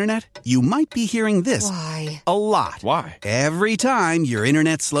home internet, you might be hearing this Why? a lot. Why? Every time your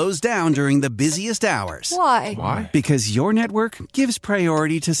internet slows down during the busiest hours. Why? Why? Because your network gives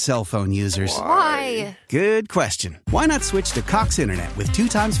priority to cell phone users. Why? Good question. Why not switch to Cox Internet with 2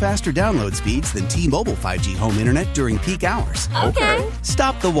 times faster download speeds than T-Mobile 5G home internet during peak hours? Okay.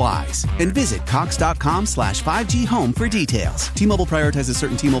 Stop the whys and visit cox.com/5G home for details. T-Mobile prioritizes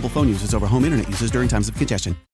certain T-Mobile phone users over home internet users during times of congestion.